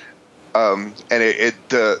 And it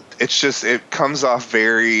comes off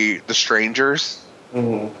very The Strangers.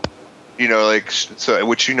 Which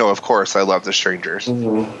of course I love The Strangers.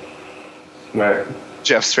 Right.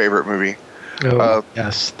 Jeff's favorite movie. Oh,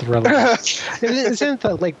 yes, Thriller. Isn't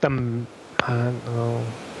that like the Mask?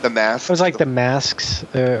 It was like The Masks.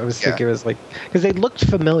 I was thinking it was like, because they looked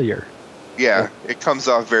familiar. Yeah, it comes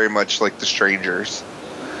off very much like The Strangers.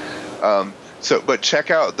 But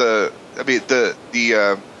check out the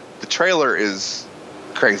trailer is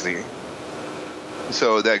crazy.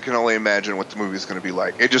 So that can only imagine what the movie is going to be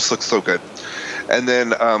like. It just looks so good. And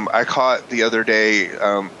then I caught the other day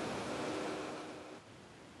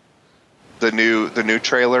the new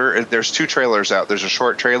trailer. There's two trailers out. There's a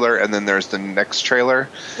short trailer, and then there's the next trailer.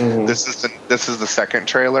 This is the second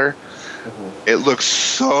trailer. It looks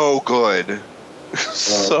so good,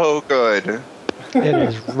 so good. It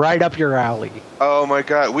is right up your alley. Oh my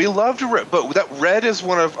god, we loved Red, but that Red is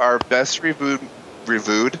one of our best reviewed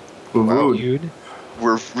movies. Oh,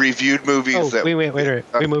 wait.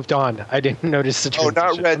 We moved on. I didn't notice the transition.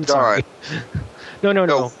 Oh, not Red Dawn.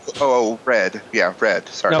 No. Oh, Red. Yeah, Red.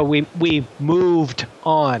 Sorry. No, we moved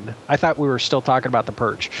on. I thought we were still talking about The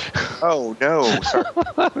Purge. Oh, no. Sorry.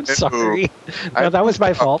 I'm sorry. No, that was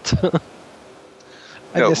my fault.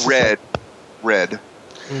 No, Red.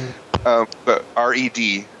 But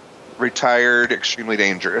R.E.D. Retired Extremely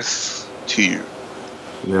Dangerous to You.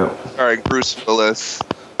 Yeah. Starring Bruce Willis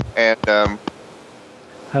and Helen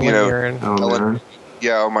Mirren.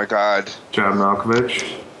 Yeah, oh my god. John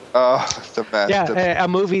Malkovich. Oh, the best. Yeah, a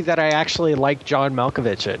movie that I actually like John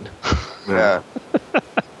Malkovich in. Yeah.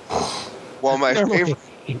 Well, my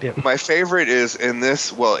favorite is in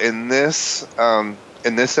this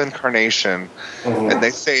incarnation, and they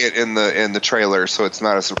say it in the trailer, so it's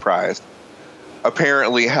not a surprise.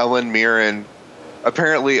 Apparently,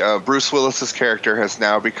 Bruce Willis's character has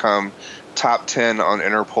now become top 10 on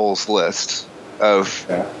Interpol's list of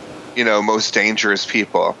most dangerous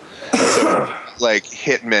people. So, like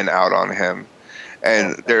hitmen out on him,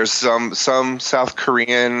 and there's some South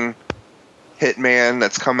Korean hitman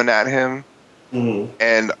that's coming at him,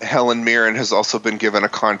 and Helen Mirren has also been given a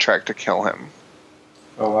contract to kill him.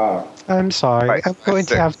 Oh wow! I'm sorry, I'm going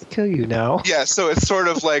to have to kill you now. Yeah, so it's sort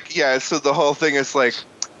of like so the whole thing is like,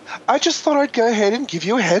 I just thought I'd go ahead and give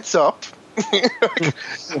you a heads up.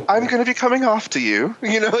 I'm going to be coming after you,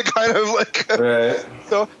 kind of like, right.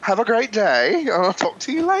 So have a great day. I'll talk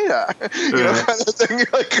to you later. Kind of thing.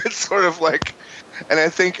 Like, it's sort of like, and I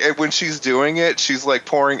think when she's doing it, she's like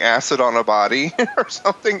pouring acid on a body or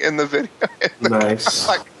something in the video. Nice.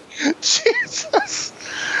 Like, Jesus.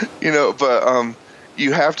 But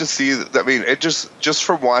you have to see. I mean, it just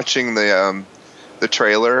from watching the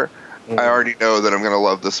trailer. I already know that I'm going to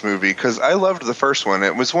love this movie because I loved the first one.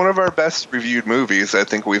 It was one of our best reviewed movies I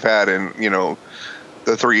think we've had in,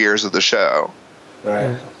 the 3 years of the show.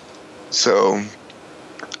 Right. So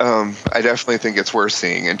I definitely think it's worth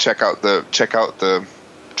seeing, and check out the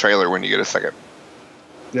trailer when you get a second.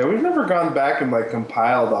 Yeah, we've never gone back and like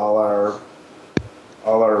compiled all our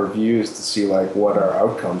reviews to see like what our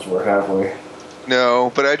outcomes were, have we?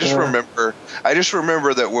 No, but I just remember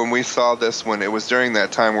that when we saw this one, it was during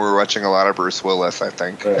that time we were watching a lot of Bruce Willis, I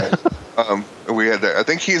think. Right. We had I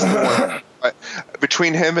think he's the one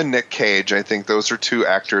between him and Nick Cage, I think those are two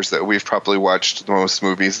actors that we've probably watched the most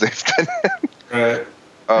movies they've been in. Right.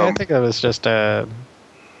 I think that was just a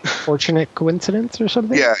fortunate coincidence or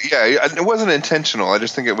something. Yeah. It wasn't intentional. I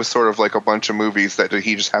just think it was sort of like a bunch of movies that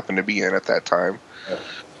he just happened to be in at that time.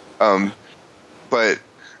 Yeah.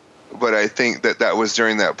 But I think that was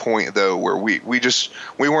during that point though where we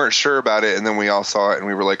weren't sure about it, and then we all saw it and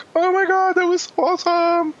we were like, oh my god, that was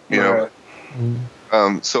awesome, you know.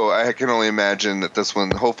 So I can only imagine that this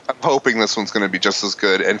one. I'm hoping this one's going to be just as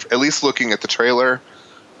good, and at least looking at the trailer,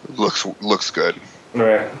 looks good.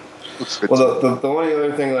 Right. Well, the only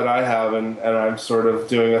other thing that I have, and I'm sort of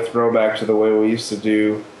doing a throwback to the way we used to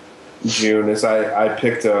do June, is I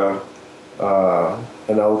picked an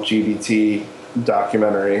LGBT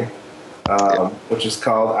documentary, which is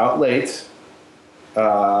called Out Late.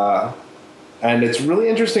 And it's really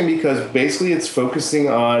interesting because basically it's focusing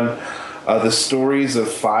on the stories of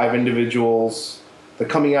 5 individuals, the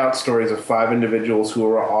coming out stories of 5 individuals who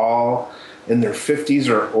were all in their 50s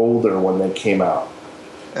or older when they came out.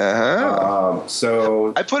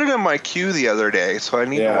 So I put it in my queue the other day, so I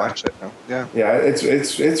need to watch it now. Yeah,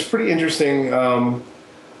 it's pretty interesting.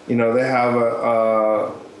 They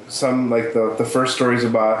have some like the first stories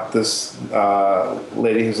about this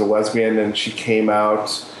lady who's a lesbian, and she came out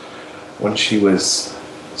when she was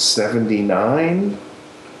 79.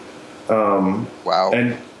 Wow.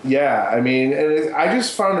 And yeah, I mean, I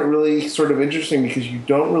just found it really sort of interesting because you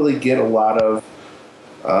don't really get a lot of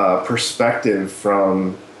perspective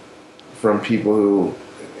from people who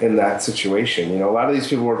in that situation. You know, a lot of these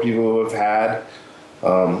people were people who have had,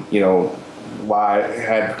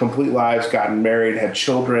 had complete lives, gotten married, had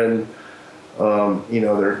children.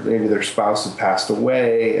 Maybe their spouse had passed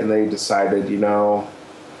away, and they decided,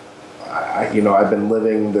 I've been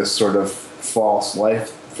living this sort of false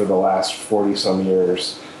life for the last 40 some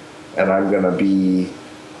years, and I'm going to be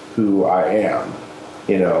who I am,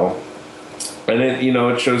 And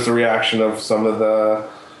it shows the reaction of some of the,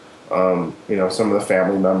 some of the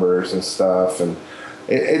family members and stuff, and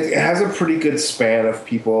it has a pretty good span of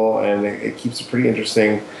people, and it keeps it pretty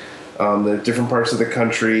interesting. The different parts of the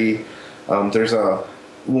country. There's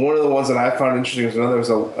one of the ones that I found interesting was there was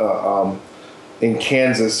in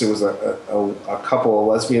Kansas. It was a couple, a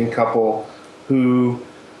lesbian couple, who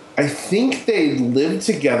I think they lived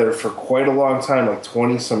together for quite a long time, like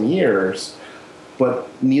 20 some years. But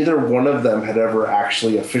neither one of them had ever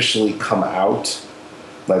actually officially come out,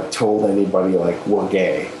 like told anybody like we're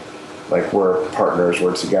gay, like we're partners,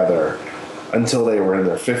 we're together, until they were in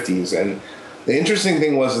their 50s. And the interesting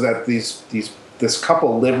thing was that this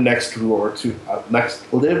couple lived next door to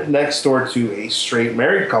a straight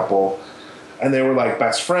married couple, and they were like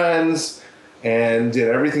best friends and did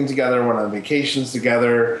everything together, went on vacations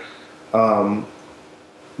together. But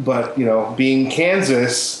being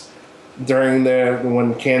Kansas.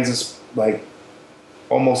 When Kansas like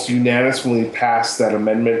almost unanimously passed that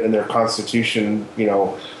amendment in their constitution,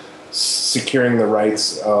 securing the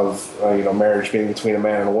rights of marriage being between a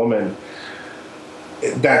man and a woman,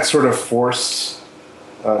 that sort of forced,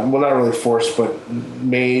 not really forced, but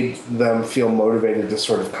made them feel motivated to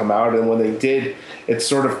sort of come out. And when they did, it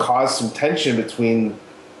sort of caused some tension between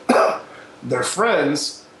their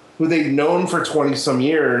friends who they'd known for 20 some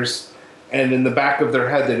years. And in the back of their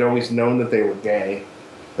head, they'd always known that they were gay,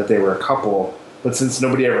 that they were a couple. But since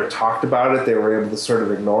nobody ever talked about it, they were able to sort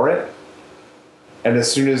of ignore it. And as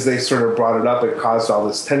soon as they sort of brought it up, it caused all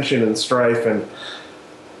this tension and strife. And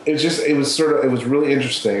it was really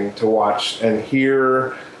interesting to watch and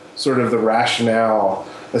hear sort of the rationale,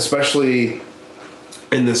 especially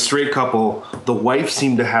in the straight couple. The wife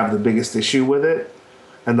seemed to have the biggest issue with it.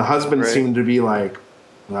 And the husband seemed to be like,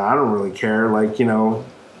 well, I don't really care. Like,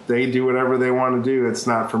 they do whatever they want to do. It's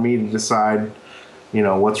not for me to decide,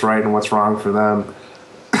 what's right and what's wrong for them.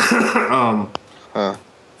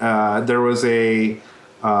 There was they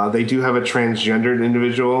do have a transgendered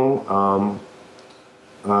individual,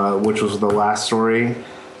 which was the last story,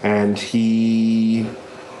 and he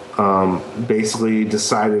basically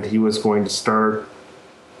decided he was going to start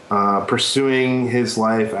pursuing his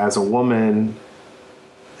life as a woman.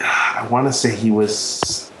 I want to say he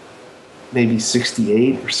was maybe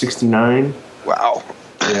 68 or 69. Wow.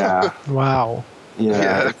 Yeah. Wow.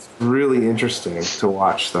 Yeah. It's really interesting to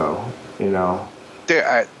watch, though. Didn't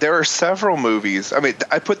there are several movies. I mean,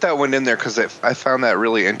 I put that one in there because I found that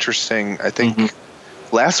really interesting. I think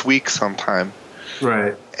last week sometime.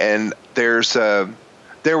 Right. And there's a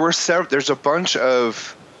bunch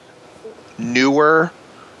of newer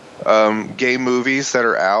gay movies that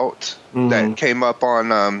are out that came up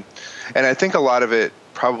on, and I think a lot of it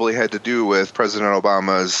probably had to do with President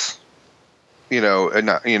Obama's,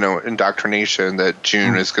 indoctrination that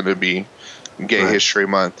June is going to be Gay History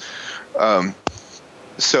Month.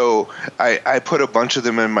 So I put a bunch of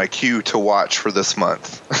them in my queue to watch for this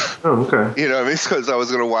month. Oh, okay. Because I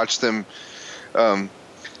was going to watch them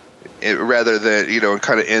rather than,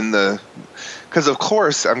 kind of in the... Because, of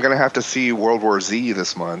course, I'm going to have to see World War Z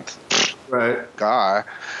this month. Right. God.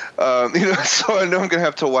 So I know I'm going to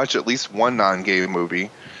have to watch at least one non-gay movie.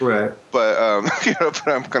 Right. But, but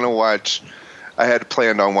I'm going to watch... I had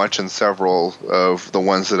planned on watching several of the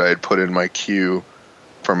ones that I had put in my queue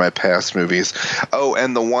for my past movies. Oh,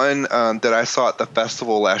 and the one that I saw at the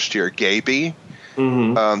festival last year, Gaby. The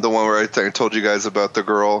one where I told you guys about the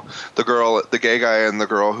gay guy and the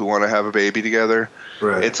girl who want to have a baby together.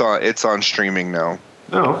 Right. It's on streaming now.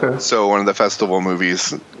 Oh, okay. So one of the festival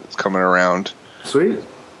movies is coming around. Sweet.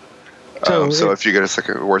 So if you get a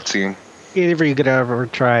second, worth seeing. Either you could ever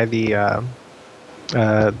try the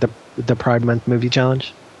Pride Month movie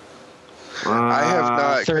challenge. I have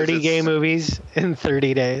not. 30 gay movies in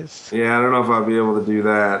 30 days. Yeah, I don't know if I'll be able to do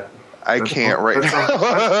that. I can't right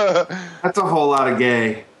now. That's a whole lot of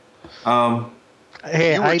gay.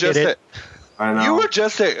 Hey, I did it. I know. You were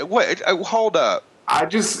just hold up. I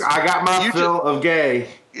got my fill of gay.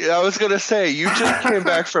 Yeah, I was gonna say you just came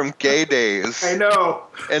back from Gay Days. I know.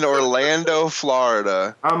 In Orlando,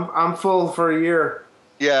 Florida. I'm full for a year.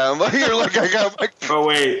 Yeah, you're like I got my. Oh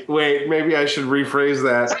wait, maybe I should rephrase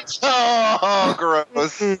that. Oh,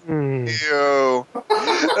 gross. Ew.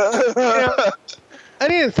 I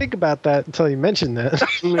didn't think about that until you mentioned that.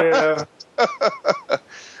 Yeah.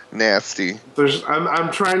 Nasty.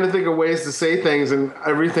 I'm trying to think of ways to say things, and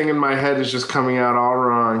everything in my head is just coming out all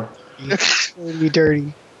wrong. You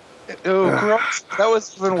dirty. Oh, gross. That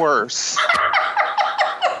was even worse.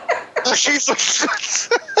 She's like,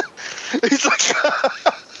 he's like,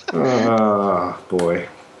 oh boy.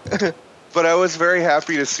 But I was very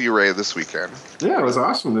happy to see Ray this weekend. Yeah, it was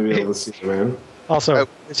awesome to be able to see you, man. Also,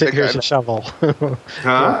 here's a shovel.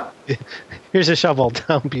 Huh? Here's a shovel to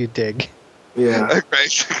help you dig. Yeah.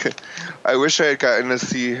 I wish I had gotten to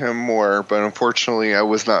see him more, but unfortunately I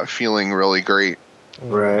was not feeling really great.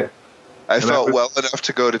 Right. I felt well enough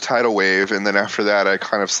to go to Tidal Wave, and then after that I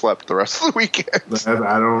kind of slept the rest of the weekend.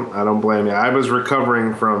 I don't blame you. I was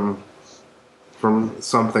recovering from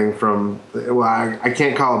something I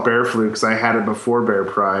can't call it bear flu because I had it before Bear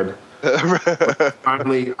Pride.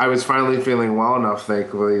 I was finally feeling well enough,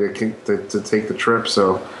 thankfully, to take the trip.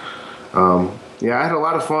 So, yeah, I had a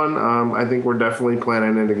lot of fun. I think we're definitely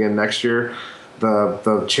planning it again next year.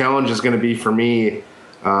 The challenge is going to be for me.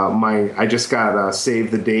 I just got a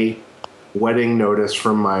save the date wedding notice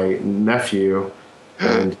from my nephew,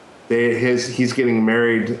 and he's getting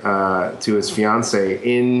married to his fiance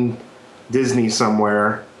in Disney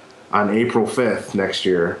somewhere on April 5th next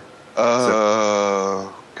year.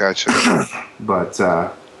 Oh, gotcha. But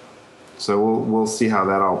so we'll see how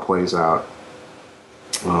that all plays out.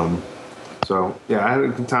 So yeah, I had a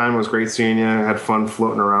good time. It was great seeing you. I had fun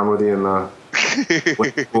floating around with you in the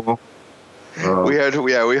wave pool. We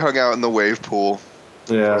hung out in the wave pool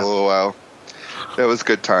for a little while. That was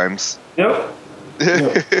good times. Yep.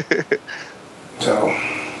 So.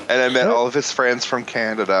 And I met all of his friends from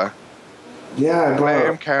Canada. Yeah, I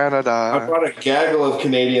brought Canada. a gaggle of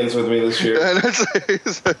Canadians with me this year.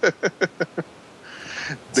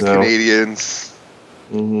 Canadians.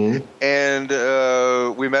 Mm-hmm. And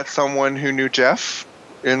we met someone who knew Jeff.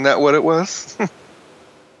 Isn't that what it was?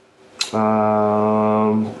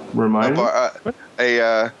 Remind me?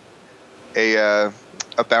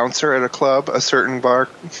 A bouncer at a club, a certain bar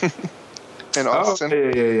in Austin.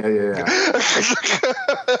 Yeah.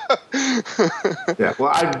 Yeah.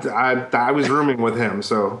 Well, I was rooming with him,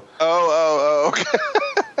 so. Okay.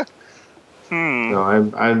 No,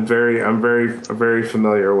 I'm very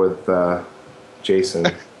familiar with Jason.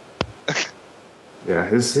 Yeah,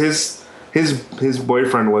 his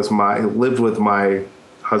boyfriend lived with my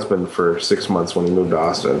husband for 6 months when he moved to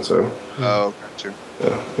Austin. So. Oh, gotcha.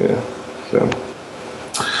 Yeah. So.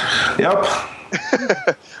 Yep.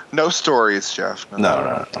 No stories, Jeff.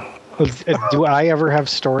 No. Do I ever have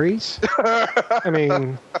stories? I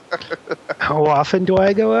mean, how often do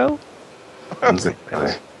I go out?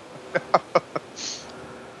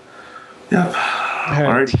 Yep. All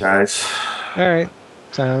right, guys. All right.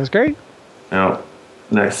 Sounds great. Yep.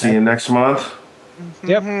 See you next month.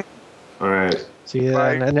 Yep. All right. See you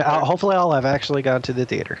Bye. then. And hopefully I'll have actually gone to the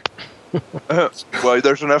theater. Well,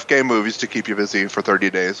 there's enough gay movies to keep you busy for 30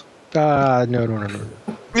 days. No.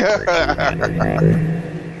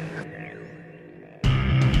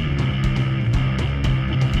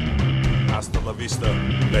 Hasta la vista,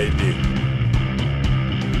 baby.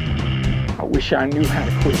 I wish I knew how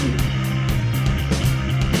to quit you.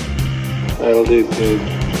 That'll do, kid.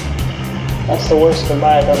 That's the worst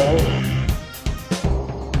goodbye I've ever heard.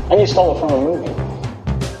 And you stole it from a movie.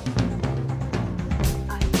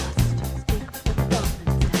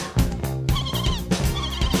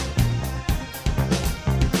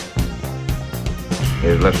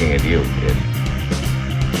 He's looking at you, kid.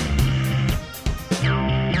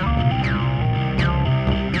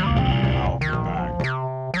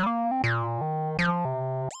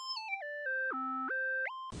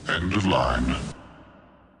 End of line.